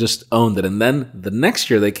Samsung just owned it. And then the next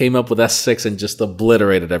year, they came up with S6 and just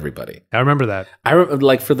obliterated everybody. I remember that. I remember,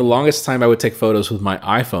 like, for the longest time, I would take photos with my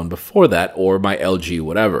iPhone before that, or my LG,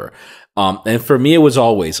 whatever. And for me, it was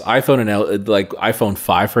always iPhone and like iPhone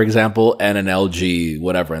 5, for example, and an LG,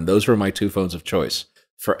 whatever. And those were my two phones of choice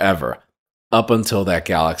forever, up until that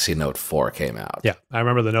Galaxy Note 4 came out. Yeah, I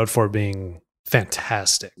remember the Note 4 being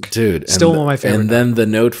fantastic, dude. Still one of my favorite. And then the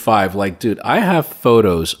Note 5, like, dude, I have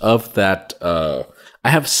photos of that. I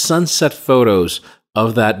have sunset photos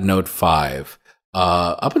of that Note 5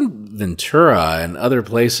 up in Ventura and other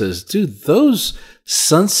places. Dude, those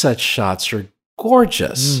sunset shots are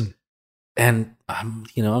gorgeous. And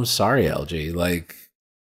I'm sorry, LG. Like,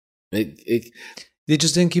 they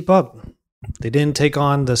just didn't keep up. They didn't take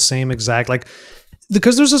on the same exact, like,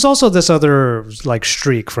 because there's also this other like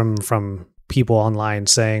streak from people online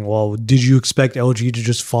saying, well, did you expect LG to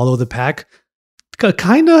just follow the pack?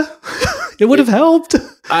 Kinda. It would have helped.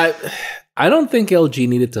 I don't think LG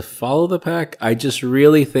needed to follow the pack. I just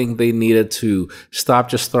really think they needed to stop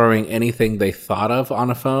just throwing anything they thought of on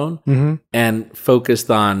a phone and focused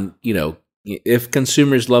on, if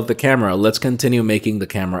consumers love the camera, let's continue making the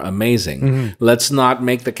camera amazing. Let's not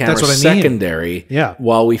make the camera secondary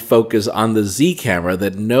while we focus on the Z camera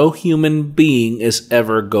that no human being is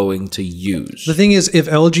ever going to use. The thing is, if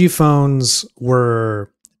LG phones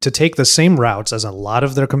were to take the same routes as a lot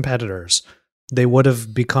of their competitors, they would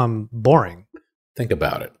have become boring. Think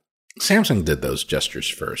about it. Samsung did those gestures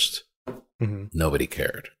first. Nobody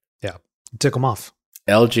cared. Yeah. Took them off.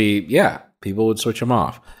 LG, people would switch them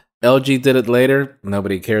off. LG did it later.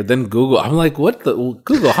 Nobody cared. Then Google. I'm like, what the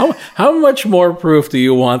Google? How much more proof do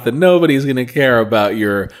you want that nobody's going to care about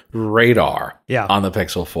your radar on the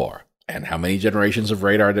Pixel 4? And how many generations of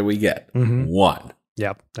radar did we get? One.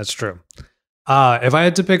 Yep, that's true. If I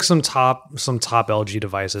had to pick some top LG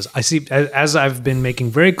devices, I see, as I've been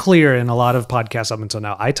making very clear in a lot of podcasts up until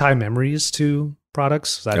now, I tie memories to products.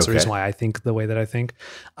 So that's the reason why I think the way that I think.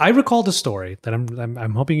 I recalled a story that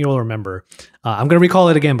I'm hoping you'll remember. I'm going to recall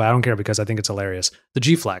it again, but I don't care because I think it's hilarious. The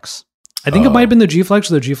G Flex. I think it might have been the G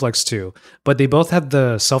Flex or the G Flex 2, but they both had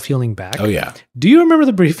the self-healing back. Oh, yeah. Do you remember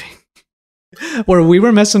the briefing where we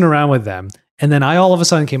were messing around with them? And then I all of a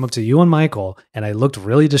sudden came up to you and Michael, and I looked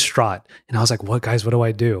really distraught. And I was like, what do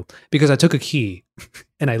I do? Because I took a key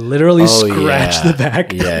and I literally scratched the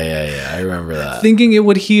back. Yeah. I remember that. Thinking it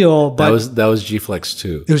would heal. But that was G Flex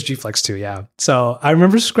 2. It was G Flex 2, yeah. So I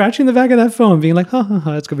remember scratching the back of that phone, being like, it's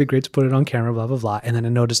going to be great to put it on camera, blah, blah, blah. And then I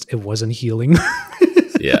noticed it wasn't healing.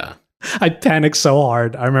 Yeah. I panicked so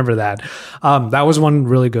hard. I remember that. That was one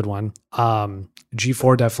really good one.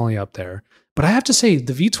 G4 definitely up there. But I have to say,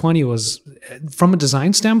 the V20 was, from a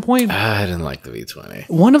design standpoint, I didn't like the V20.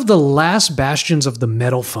 One of the last bastions of the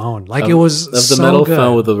metal phone. Like, it was of the metal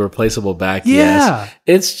phone with the replaceable back. Yeah. Yes.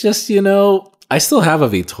 It's just, I still have a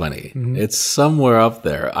V20. It's somewhere up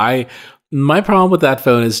there. My problem with that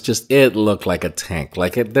phone is just it looked like a tank.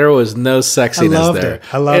 Like there was no sexiness there.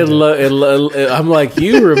 I loved it. I'm like,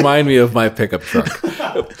 you remind me of my pickup truck,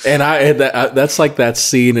 and that's like that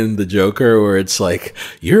scene in The Joker where it's like,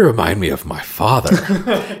 you remind me of my father,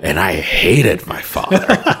 and I hated my father.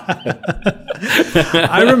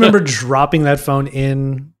 I remember dropping that phone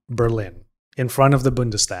in Berlin. in front of the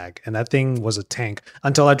Bundestag, and that thing was a tank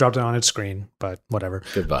until I dropped it on its screen, but whatever.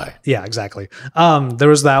 Goodbye. Yeah, exactly. There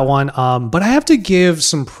was that one. But I have to give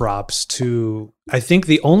some props to, I think,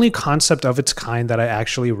 the only concept of its kind that I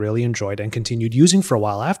actually really enjoyed and continued using for a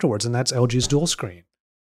while afterwards, and that's LG's dual screen.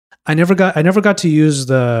 I never got to use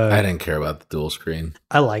the. I didn't care about the dual screen.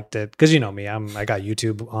 I liked it because you know me. I got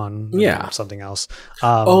YouTube on something else.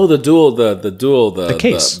 The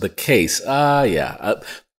case. The case. Yeah.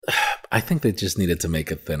 I think they just needed to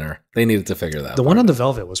make it thinner. They needed to figure that out. The one on the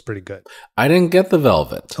Velvet was pretty good. I didn't get the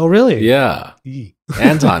Velvet. Oh, really? Yeah.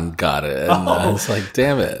 Anton got it. And I was like,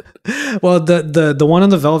 damn it. Well, the one on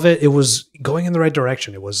the Velvet, it was going in the right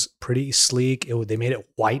direction. It was pretty sleek. They made it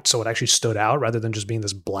white, so it actually stood out rather than just being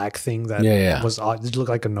this black thing that was it looked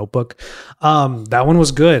like a notebook. That one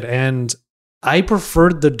was good. And I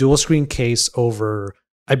preferred the dual screen case over,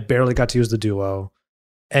 I barely got to use the Duo.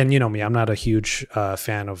 And you know me, I'm not a huge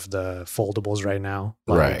fan of the foldables right now.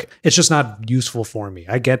 Right. It's just not useful for me.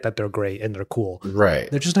 I get that they're great and they're cool. Right.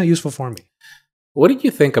 They're just not useful for me. What did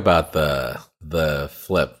you think about the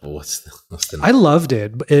Flip? What's the I loved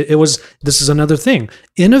it. This is another thing.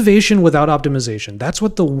 Innovation without optimization. That's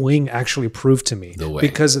what the Wing actually proved to me. The Wing.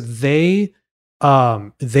 Because they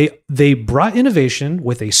brought innovation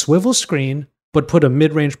with a swivel screen, but put a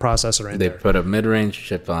mid-range processor in there. They put a mid-range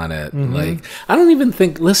chip on it. Mm-hmm. Like, I don't even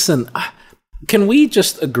think, listen, can we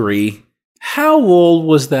just agree? How old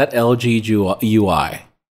was that LG UI?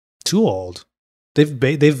 Too old.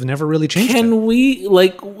 They've never really changed it. Can we,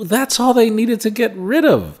 that's all they needed to get rid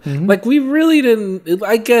of. Mm-hmm. Like, we really didn't,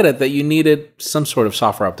 I get it that you needed some sort of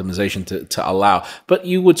software optimization to allow, but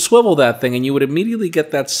you would swivel that thing and you would immediately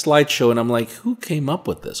get that slideshow, and I'm like, who came up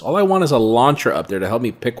with this? All I want is a launcher up there to help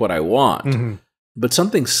me pick what I want, but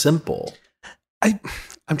something simple. I'm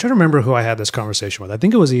trying to remember who I had this conversation with. I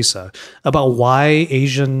think it was Issa, about why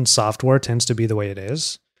Asian software tends to be the way it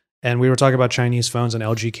is. And we were talking about Chinese phones and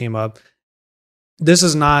LG came up. This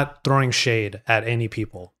is not throwing shade at any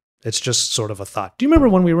people. It's just sort of a thought. Do you remember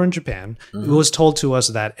when we were in Japan? It was told to us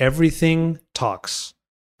that everything talks.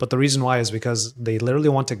 But the reason why is because they literally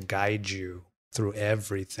want to guide you through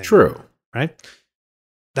everything. True. Right?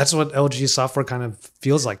 That's what LG software kind of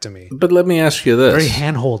feels like to me. But let me ask you this. Very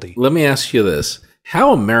hand-holdy. Let me ask you this.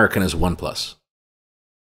 How American is OnePlus?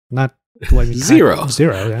 Not... Zero.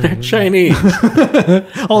 Yeah. Chinese.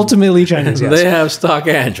 Ultimately Chinese, yes. They have stock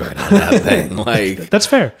Android on that thing. Like, that's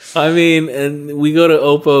fair. I mean, and we go to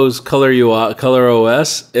Oppo's Color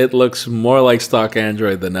OS. It looks more like stock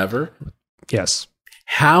Android than ever. Yes.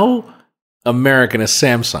 How American is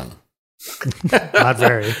Samsung? Not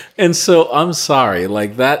very. And so I'm sorry,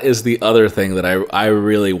 like that is the other thing that I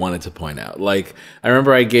really wanted to point out. Like I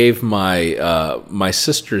remember I gave my my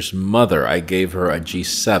sister's mother, I gave her a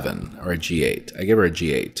G7 or a G8. I gave her a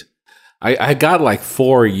G8. I got like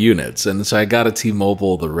 4 units, and so I got a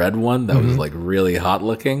T-Mobile, the red one that was like really hot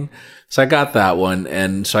looking. So I got that one,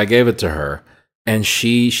 and so I gave it to her, and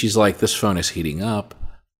she's like, this phone is heating up.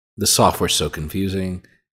 The software's so confusing.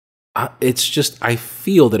 It's just, I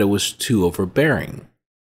feel that it was too overbearing.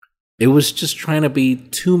 It was just trying to be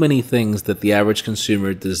too many things that the average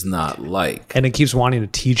consumer does not like. And it keeps wanting to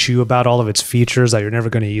teach you about all of its features that you're never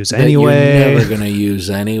going to use anyway. You're never going to use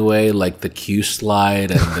anyway, like the Q slide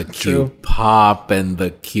and the Q pop and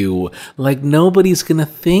the Q. Like nobody's going to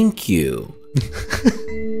thank you.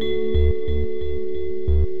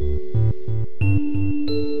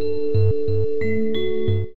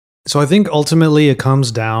 So I think ultimately it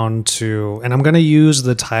comes down to, and I'm going to use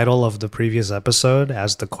the title of the previous episode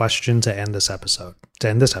as the question to end this episode.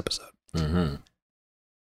 Mm-hmm.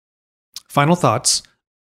 Final thoughts.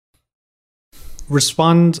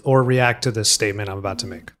 Respond or react to this statement I'm about to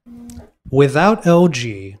make. Without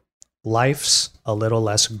LG, life's a little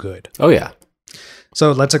less good. Oh, yeah.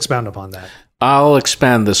 So let's expound upon that. I'll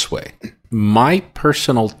expand this way. My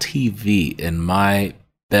personal TV in my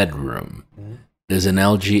bedroom is an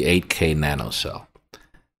LG 8K NanoCell.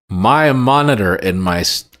 My monitor in my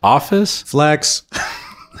office... Flex.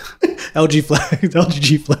 LG Flex.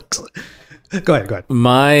 LG Flex. Go ahead.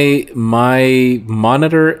 My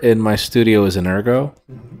monitor in my studio is an Ergo.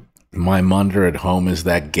 My monitor at home is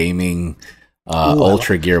that gaming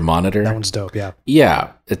Ultra Gear monitor. That one's dope, yeah.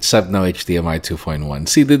 Yeah, except no HDMI 2.1.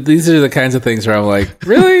 See, these are the kinds of things where I'm like,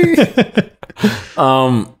 really?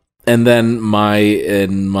 And then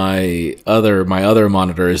my other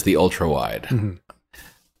monitor is the ultra wide. Mm-hmm.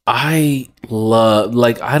 I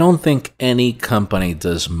don't think any company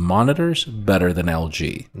does monitors better than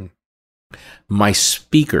LG. Mm. My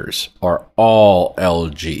speakers are all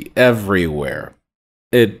LG everywhere.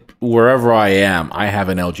 Wherever I am, I have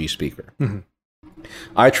an LG speaker. Mm-hmm.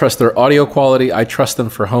 I trust their audio quality. I trust them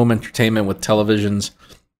for home entertainment with televisions.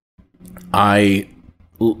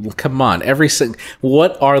 Come on,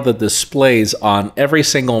 what are the displays on every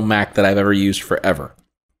single Mac that I've ever used forever?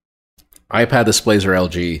 iPad displays are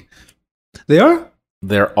LG. They are?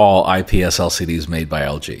 They're all IPS LCDs made by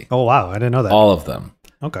LG. Oh, wow. I didn't know that. All of them.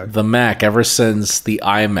 Okay. The Mac, ever since the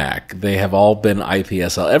iMac, they have all been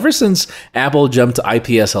IPS. Ever since Apple jumped to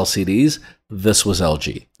IPS LCDs, this was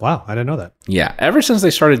LG. Wow, I didn't know that. Yeah, ever since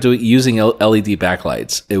they started using LED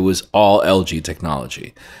backlights, it was all LG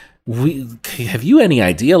technology. Have you any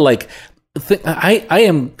idea? Like,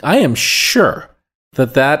 I am sure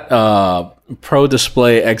that Pro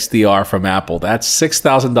Display XDR from Apple, that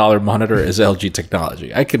 $6,000 monitor is LG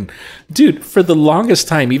technology. Dude, for the longest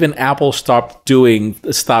time, even Apple stopped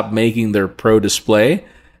making their Pro Display,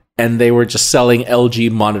 and they were just selling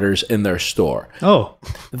LG monitors in their store. Oh.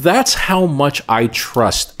 That's how much I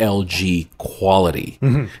trust LG quality.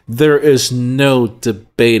 Mm-hmm. There is no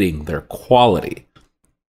debating their quality.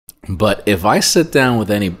 But if I sit down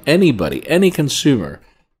with anybody, any consumer,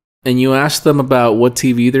 and you ask them about what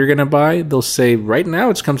TV they're going to buy, they'll say, right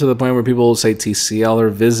now it's come to the point where people will say TCL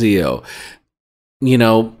or Vizio,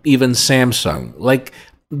 even Samsung. Like,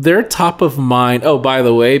 they're top of mind. Oh, by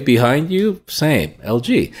the way, behind you, same,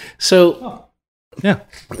 LG. So, yeah.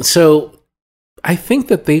 So I think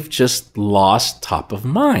that they've just lost top of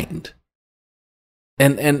mind.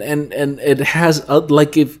 And it has,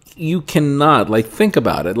 if you cannot, think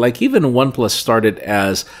about it. Like, even OnePlus started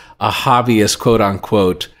as a hobbyist, quote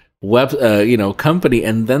unquote, company,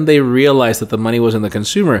 and then they realized that the money was in the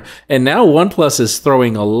consumer, and now OnePlus is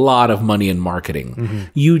throwing a lot of money in marketing. Mm-hmm.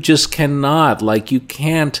 You just cannot, you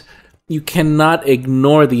cannot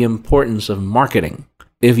ignore the importance of marketing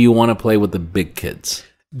if you want to play with the big kids.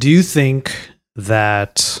 Do you think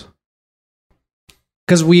that,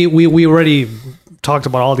 because we already talked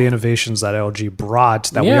about all the innovations that LG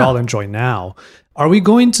brought that we all enjoy now, are we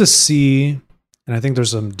going to see, and I think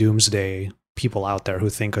there's some doomsday people out there who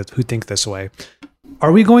think this way,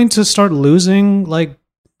 are we going to start losing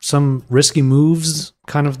some risky moves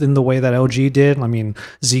kind of in the way that LG did? I mean,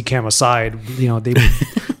 Zcam aside,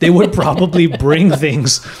 they would probably bring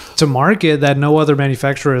things to market that no other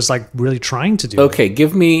manufacturer is really trying to do. Okay,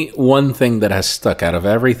 give me one thing that has stuck out of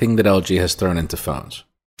everything that LG has thrown into phones.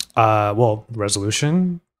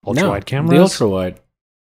 Resolution, ultra-wide cameras. The ultra-wide.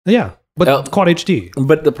 Yeah, but Quad HD.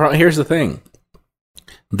 But here's the thing.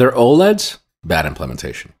 Their OLEDs, bad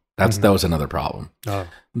implementation. That was another problem. Oh.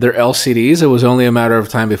 Their LCDs, it was only a matter of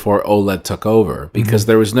time before OLED took over, because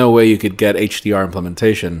there was no way you could get HDR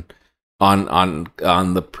implementation on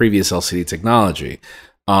the previous LCD technology.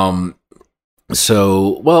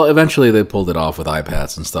 Eventually they pulled it off with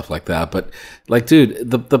iPads and stuff like that. But dude,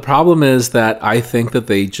 the problem is that I think that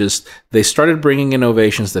they started bringing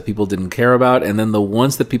innovations that people didn't care about, and then the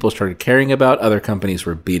ones that people started caring about, other companies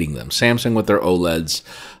were beating them. Samsung with their OLEDs,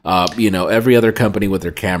 every other company with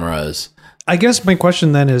their cameras. I guess my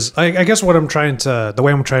question then is, I guess the way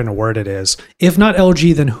I'm trying to word it is, if not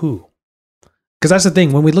LG, then who? Because that's the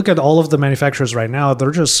thing. When we look at all of the manufacturers right now, they're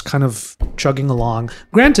just kind of chugging along.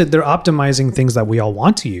 Granted, they're optimizing things that we all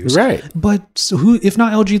want to use. Right. But who, if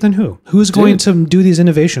not LG, then who? Who's going to do these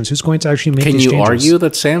innovations? Who's going to actually make these changes? Can you argue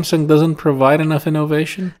that Samsung doesn't provide enough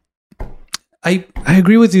innovation? I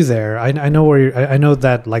agree with you there. I know I know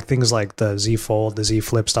that things like the Z Fold, the Z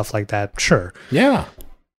Flip, stuff like that. Sure. Yeah.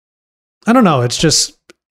 I don't know. It's just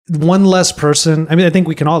one less person. I mean, I think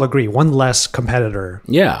we can all agree, one less competitor.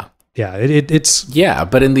 Yeah. Yeah, it's... Yeah,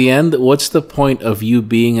 but in the end, what's the point of you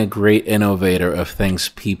being a great innovator of things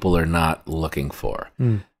people are not looking for?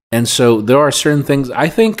 Mm. And so there are certain things, I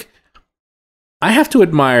think, I have to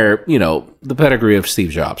admire, the pedigree of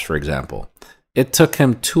Steve Jobs, for example. It took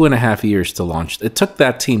him 2.5 years to launch. It took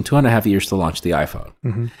that team 2.5 years to launch the iPhone.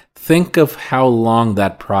 Mm-hmm. Think of how long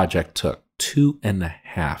that project took.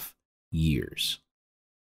 2.5 years.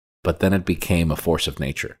 But then it became a force of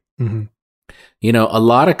nature. Mm-hmm. A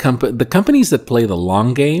lot of the companies that play the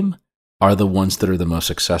long game are the ones that are the most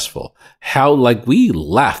successful. We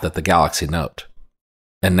laughed at the Galaxy Note,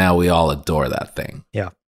 and now we all adore that thing. Yeah.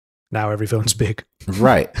 Now every phone's big.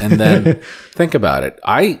 Right. And then think about it.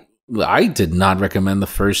 I did not recommend the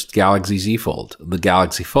first Galaxy Z Fold, the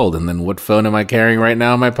Galaxy Fold. And then what phone am I carrying right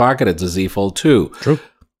now in my pocket? It's a Z Fold 2. True.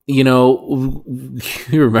 You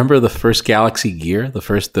remember the first Galaxy Gear,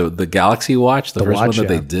 the Galaxy Watch, the first watch, one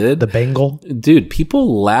that they did? The Bangle? Dude,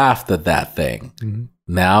 people laughed at that thing. Mm-hmm.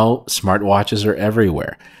 Now, smartwatches are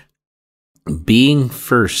everywhere. Being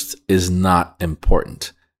first is not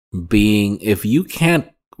important. If you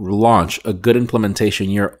can't launch a good implementation,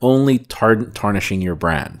 you're only tarnishing your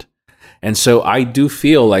brand. And so I do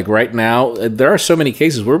feel like right now, there are so many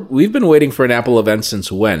cases where we've been waiting for an Apple event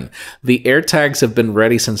since when? The AirTags have been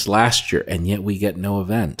ready since last year, and yet we get no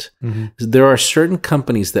event. There are certain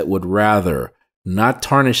companies that would rather not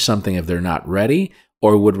tarnish something if they're not ready,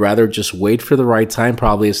 or would rather just wait for the right time.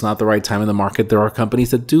 Probably it's not the right time in the market. There are companies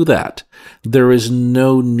that do that. There is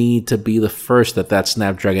no need to be the first at that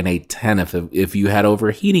Snapdragon 810 if you had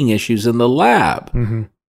overheating issues in the lab.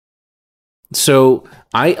 So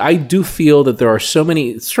I do feel that there are so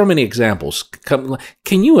many examples.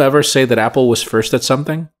 Can you ever say that Apple was first at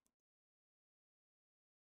something?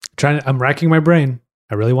 I'm racking my brain.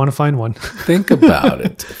 I really want to find one. Think about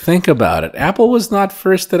it. Think about it. Apple was not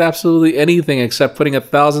first at absolutely anything except putting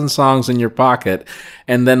 1,000 songs in your pocket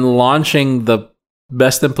and then launching the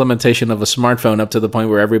best implementation of a smartphone up to the point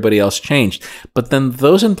where everybody else changed. But then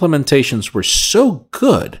those implementations were so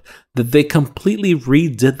good that they completely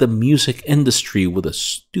redid the music industry with a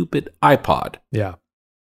stupid iPod. Yeah.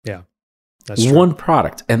 That's true. One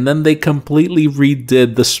product. And then they completely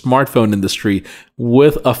redid the smartphone industry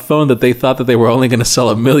with a phone that they thought that they were only going to sell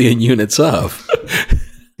 1 million units of.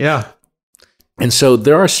 Yeah. And so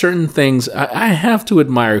there are certain things I have to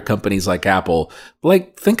admire companies like Apple.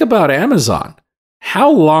 Like, think about Amazon. How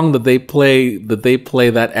long did they play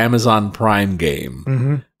that Amazon Prime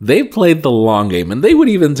game? They played the long game, and they would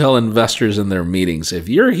even tell investors in their meetings, if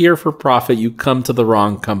you're here for profit, you come to the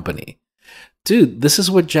wrong company. Dude, this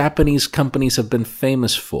is what Japanese companies have been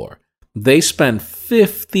famous for. They spend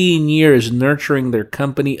 15 years nurturing their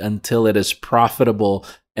company until it is profitable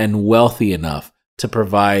and wealthy enough to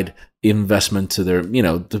provide investment to their,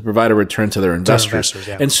 to provide a return to their investors.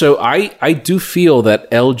 Yeah. And so I do feel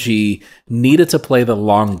that LG needed to play the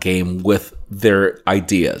long game with their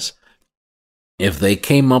ideas. If they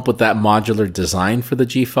came up with that modular design for the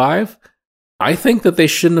G5, I think that they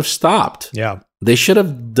shouldn't have stopped. Yeah. They should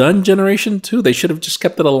have done Generation 2. They should have just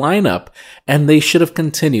kept it a lineup, and they should have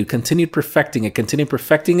continued perfecting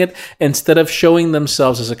it instead of showing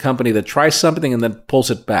themselves as a company that tries something and then pulls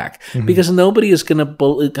it back. Because nobody is going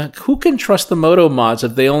to... Who can trust the Moto mods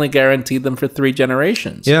if they only guaranteed them for 3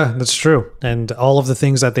 generations? Yeah, that's true. And all of the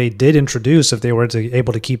things that they did introduce, if they were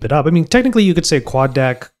able to keep it up. I mean, technically you could say Quad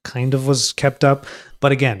DAC kind of was kept up.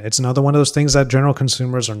 But again, it's another one of those things that general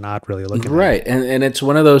consumers are not really looking at. Right. And it's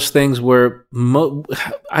one of those things where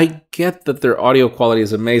I get that their audio quality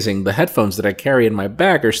is amazing. The headphones that I carry in my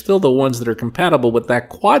bag are still the ones that are compatible with that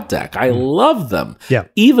Quad DAC. I love them. Yeah.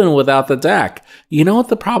 Even without the DAC. You know what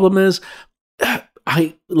the problem is?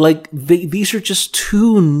 These are just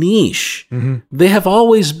too niche. They have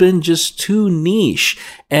always been just too niche.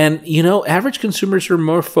 And, average consumers are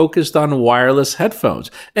more focused on wireless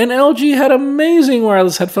headphones. And LG had amazing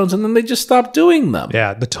wireless headphones, and then they just stopped doing them.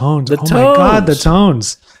 Yeah, the tones. My God, the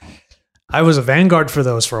tones. I was a vanguard for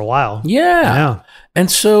those for a while. Yeah. And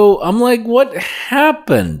so I'm like, what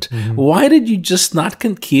happened? Why did you just not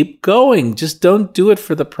keep going? Just don't do it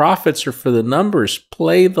for the profits or for the numbers.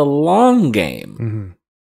 Play the long game,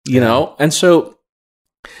 you know? And so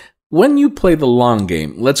when you play the long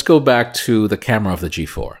game, let's go back to the camera of the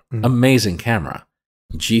G4. Amazing camera.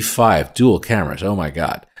 G5, dual cameras. Oh my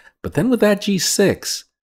God. But then with that G6,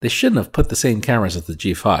 they shouldn't have put the same cameras as the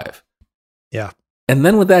G5. Yeah. And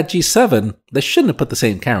then with that G7, they shouldn't have put the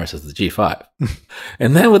same cameras as the G5.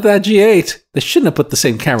 And then with that G8, they shouldn't have put the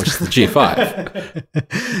same cameras as the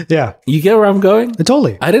G5. Yeah. You get where I'm going?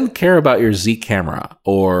 Totally. I didn't care about your Z camera,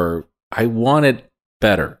 or I wanted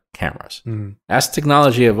better cameras. As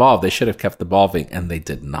technology evolved, they should have kept evolving, and they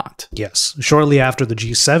did not. Yes. Shortly after the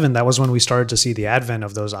G7, that was when we started to see the advent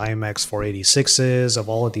of those IMX 486s, of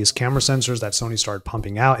all of these camera sensors that Sony started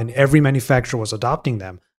pumping out, and every manufacturer was adopting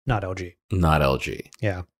them. Not LG. Not LG.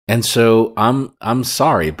 Yeah. And so I'm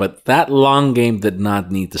sorry, but that long game did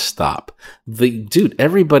not need to stop.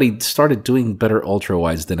 Everybody started doing better ultra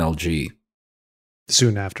wides than LG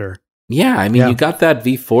soon after. Yeah, I mean, you got that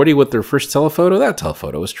V40 with their first telephoto. That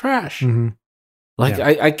telephoto was trash.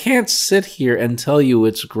 I can't sit here and tell you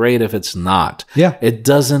it's great if it's not. Yeah. It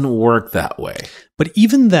doesn't work that way. But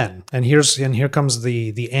even then, and here comes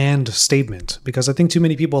the and statement, because I think too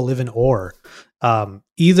many people live in or.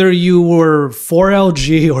 Either you were for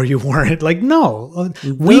LG or you weren't. No.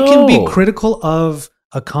 We can be critical of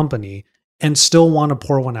a company and still want to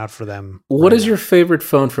pour one out for them. What is your favorite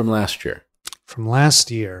phone from last year? From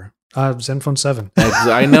last year? Zenfone 7.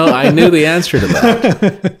 I knew the answer to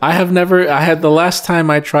that. The last time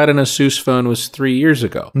I tried an Asus phone was 3 years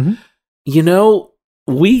ago.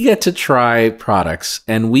 We get to try products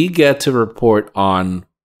and we get to report on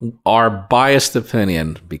our biased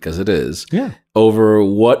opinion, because it is, over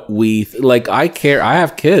what we like. I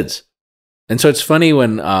have kids. And so it's funny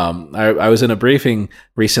when I was in a briefing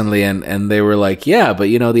recently and they were like, yeah, but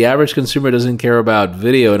the average consumer doesn't care about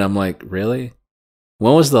video. And I'm like, really?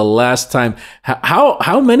 When was the last time?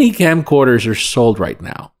 How many camcorders are sold right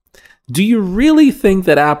now? Do you really think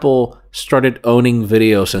that Apple started owning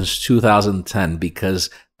video since 2010 because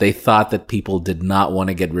they thought that people did not want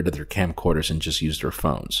to get rid of their camcorders and just use their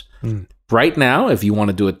phones? Right now, if you want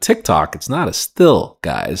to do a TikTok, it's not a still,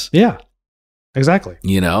 guys. Yeah. Exactly.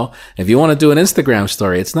 If you want to do an Instagram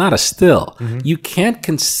story, it's not a still. You can't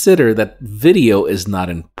consider that video is not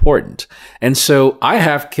important. And so I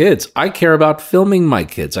have kids. I care about filming my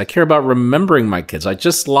kids. I care about remembering my kids. I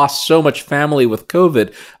just lost so much family with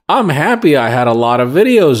COVID. I'm happy I had a lot of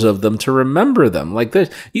videos of them to remember them. Like this,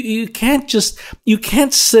 you can't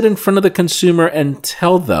sit in front of the consumer and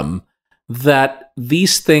tell them that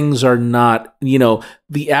these things are not,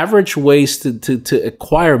 the average ways to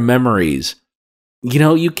acquire memories.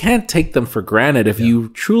 You can't take them for granted if you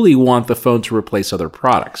truly want the phone to replace other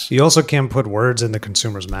products. You also can't put words in the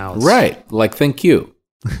consumer's mouths. Right. Like, thank you.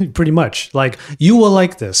 Pretty much. Like, you will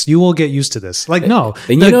like this. You will get used to this. Like, no.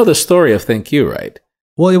 And you know the story of Thank You, right?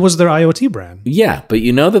 Well, it was their IoT brand. Yeah, but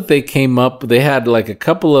that they had like a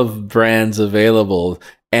couple of brands available,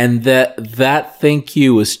 and that Thank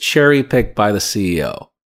You was cherry-picked by the CEO.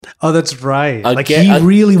 Oh, that's right. He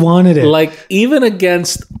really wanted it. Like, even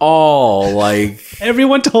against all, like...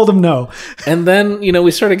 Everyone told him no. And then, we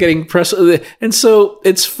started getting press... And so,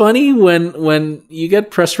 it's funny when you get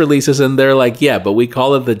press releases and they're like, yeah, but we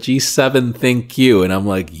call it the G7 Thank You. And I'm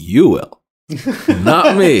like, you will.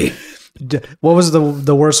 Not me. What was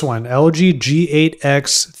the worst one? LG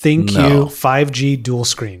G8X Thank You 5G dual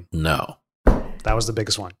screen. No. That was the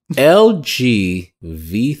biggest one. LG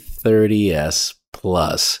V30S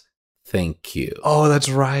Plus, Thank You. Oh, that's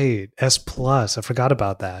right. S Plus. I forgot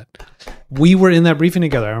about that. We were in that briefing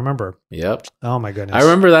together. I remember. Yep. Oh my goodness. I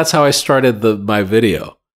remember that's how I started my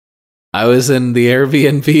video. I was in the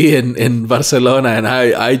Airbnb in Barcelona, and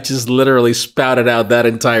I just literally spouted out that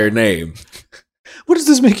entire name. What does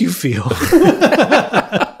this make you feel?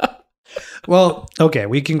 Well, okay,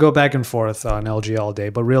 we can go back and forth on LG all day,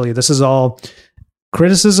 but really, this is all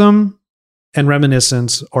criticism and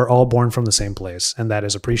reminiscence are all born from the same place, and that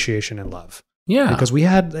is appreciation and love. Yeah. Because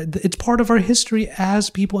it's part of our history as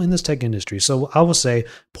people in this tech industry. So I will say,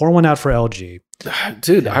 pour one out for LG.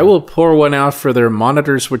 Dude, I will pour one out for their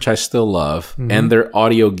monitors, which I still love, and their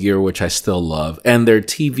audio gear, which I still love, and their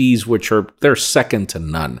TVs, they're second to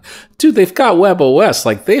none. Dude, they've got WebOS.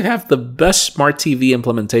 Like, they have the best smart TV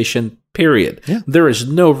implementation, period. Yeah. There is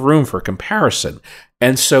no room for comparison.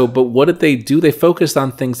 And so, but what did they do? They focused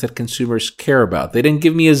on things that consumers care about. They didn't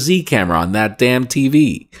give me a Z camera on that damn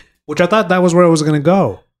TV. Which I thought that was where it was going to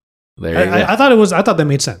go. There you go. I thought that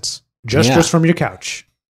made sense. Gestures from your couch.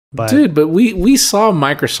 But we saw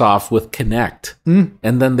Microsoft with Kinect,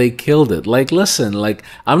 and then they killed it. Like, listen,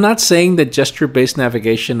 I'm not saying that gesture-based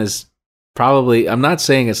navigation is I'm not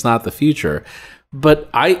saying it's not the future, but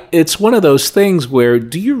it's one of those things where,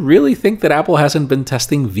 do you really think that Apple hasn't been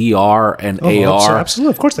testing VR and AR?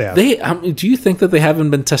 Absolutely, of course they have. Do you think that they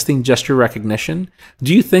haven't been testing gesture recognition?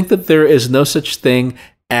 Do you think that there is no such thing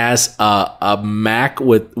as a Mac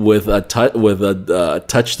with a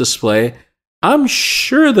touch display? I'm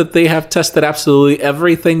sure that they have tested absolutely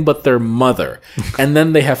everything but their mother. And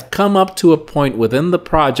then they have come up to a point within the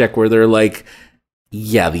project where they're like,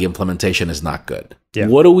 yeah, the implementation is not good. Yeah.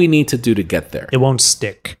 What do we need to do to get there? It won't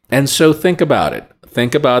stick. And so think about it.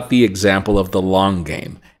 Think about the example of the long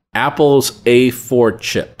game. Apple's A4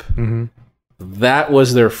 chip. That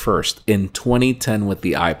was their first in 2010 with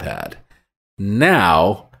the iPad.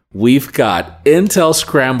 Now we've got Intel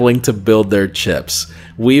scrambling to build their chips.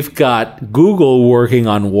 We've got Google working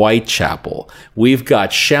on Whitechapel. We've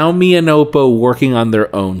got Xiaomi and Oppo working on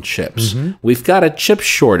their own chips. We've got a chip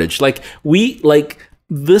shortage.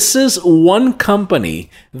 This is one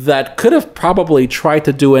company that could have probably tried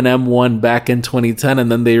to do an M1 back in 2010,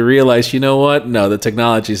 and then they realized, you know what? No, the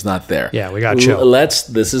technology's not there. Yeah, we got chill.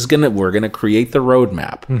 We're gonna create the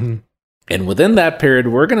roadmap. And within that period,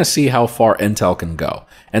 we're going to see how far Intel can go.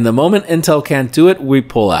 And the moment Intel can't do it, we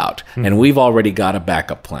pull out. And we've already got a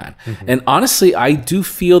backup plan. And honestly, I do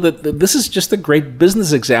feel that this is just a great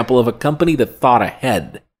business example of a company that thought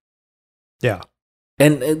ahead. Yeah.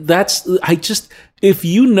 And if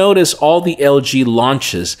you notice all the LG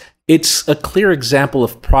launches, it's a clear example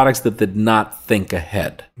of products that did not think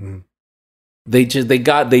ahead. They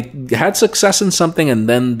had success in something and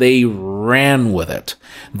then they ran with it.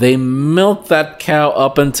 They milked that cow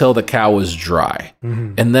up until the cow was dry.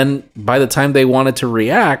 And then by the time they wanted to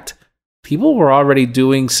react, people were already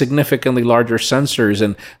doing significantly larger sensors,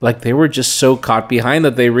 and like they were just so caught behind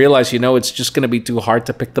that they realized, it's just going to be too hard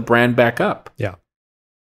to pick the brand back up. Yeah.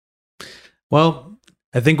 Well,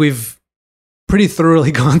 I think we've pretty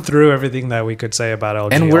thoroughly gone through everything that we could say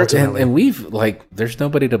about LG. And we've there's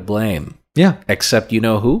nobody to blame. Yeah. Except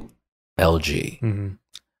who? LG.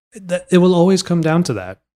 Mm-hmm. It will always come down to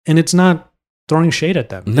that. And it's not throwing shade at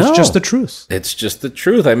them. No. It's just the truth. It's just the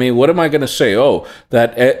truth. I mean, what am I going to say? Oh,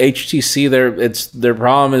 that HTC, their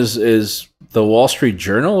problem is the Wall Street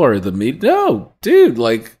Journal or the media? No, dude,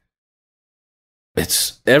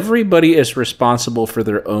 it's everybody is responsible for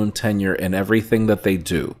their own tenure and everything that they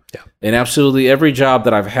do. Yeah. In absolutely every job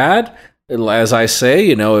that I've had, as I say,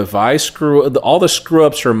 if I all the screw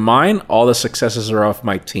ups are mine, all the successes are off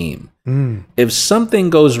my team. If something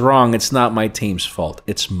goes wrong, it's not my team's fault.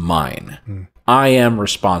 It's mine. I am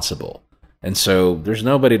responsible. And so there's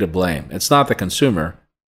nobody to blame. It's not the consumer.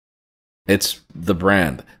 It's the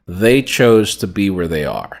brand. They chose to be where they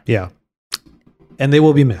are. Yeah. And they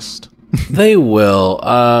will be missed. They will.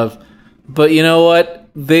 But you know what?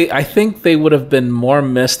 I think they would have been more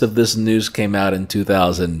missed if this news came out in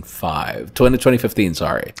 2015,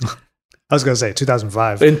 sorry. I was going to say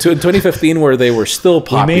 2005. In 2015, where they were still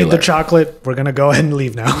popular. We made the chocolate. We're going to go ahead and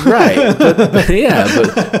leave now. Right.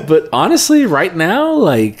 But honestly, right now,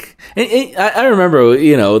 I remember,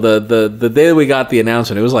 the day that we got the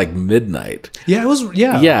announcement, it was like midnight. Yeah, it was,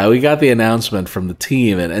 yeah. Yeah, we got the announcement from the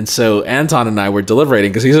team. And so Anton and I were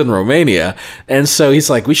deliberating because he's in Romania. And so he's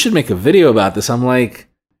like, we should make a video about this. I'm like,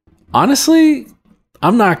 honestly,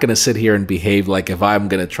 I'm not going to sit here and behave like if I'm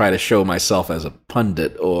going to try to show myself as a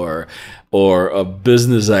pundit or a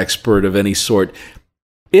business expert of any sort.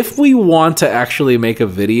 If we want to actually make a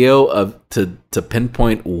video to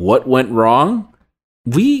pinpoint what went wrong,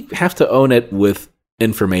 we have to own it with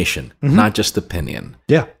information, not just opinion.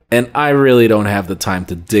 Yeah. And I really don't have the time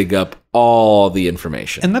to dig up all the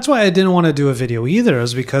information. And that's why I didn't want to do a video either,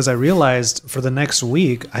 is because I realized for the next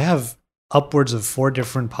week, I have upwards of 4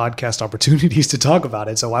 different podcast opportunities to talk about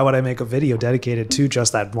it. So why would I make a video dedicated to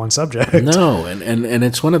just that one subject? No, and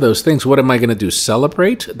it's one of those things. What am I going to do?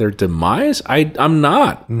 Celebrate their demise? I'm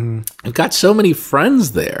not. I've got so many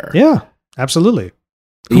friends there. Yeah, absolutely.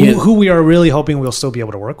 Who we are really hoping we'll still be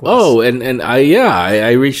able to work with. Oh, and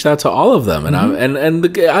I reached out to all of them, and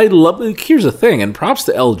I love. Here's the thing, and props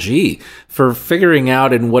to LG for figuring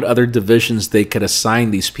out in what other divisions they could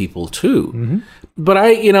assign these people to. But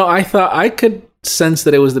I thought I could sense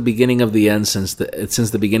that it was the beginning of the end since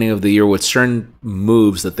the beginning of the year with certain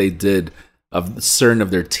moves that they did of certain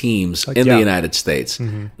of their teams in the United States.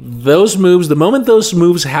 Those moves, the moment those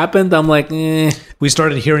moves happened, I'm like, We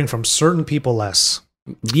started hearing from certain people less.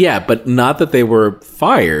 Yeah, but not that they were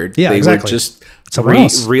fired. Yeah, they exactly. were just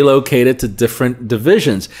relocated to different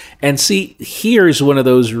divisions. And see, here's one of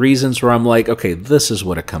those reasons where I'm like, okay, this is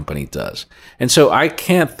what a company does. And so I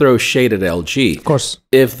can't throw shade at LG. Of course.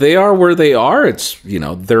 If they are where they are, it's,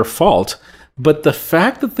 their fault. But the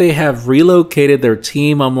fact that they have relocated their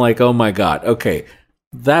team, I'm like, oh my God, okay,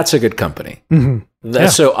 that's a good company.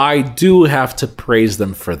 So I do have to praise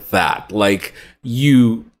them for that.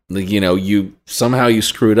 You somehow you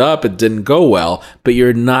screwed up, it didn't go well, but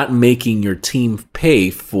you're not making your team pay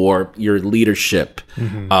for your leadership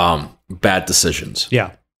bad decisions.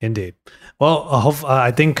 Yeah, indeed. Well,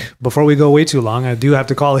 I think before we go way too long, I do have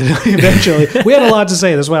to call it eventually. We had a lot to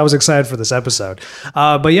say. That's why I was excited for this episode.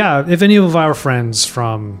 But yeah, if any of our friends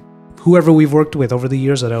from whoever we've worked with over the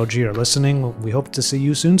years at LG are listening, we hope to see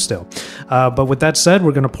you soon still. But with that said,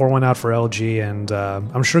 we're going to pour one out for LG, and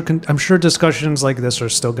I'm sure discussions like this are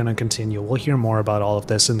still going to continue. We'll hear more about all of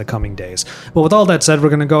this in the coming days. But with all that said, we're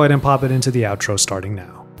going to go ahead and pop it into the outro starting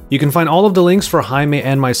now. You can find all of the links for Jaime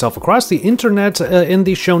and myself across the internet in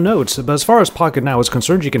the show notes. But as far as Pocket Now is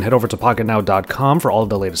concerned, you can head over to pocketnow.com for all of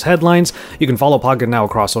the latest headlines. You can follow Pocket Now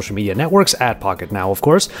across social media networks at Pocket Now, of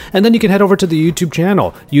course. And then you can head over to the YouTube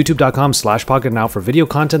channel, youtube.com/PocketNow for video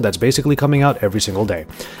content that's basically coming out every single day.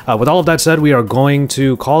 With all of that said, we are going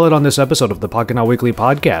to call it on this episode of the Pocket Now Weekly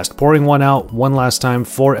Podcast, pouring one out one last time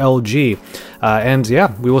for LG. And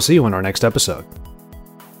yeah, we will see you in our next episode.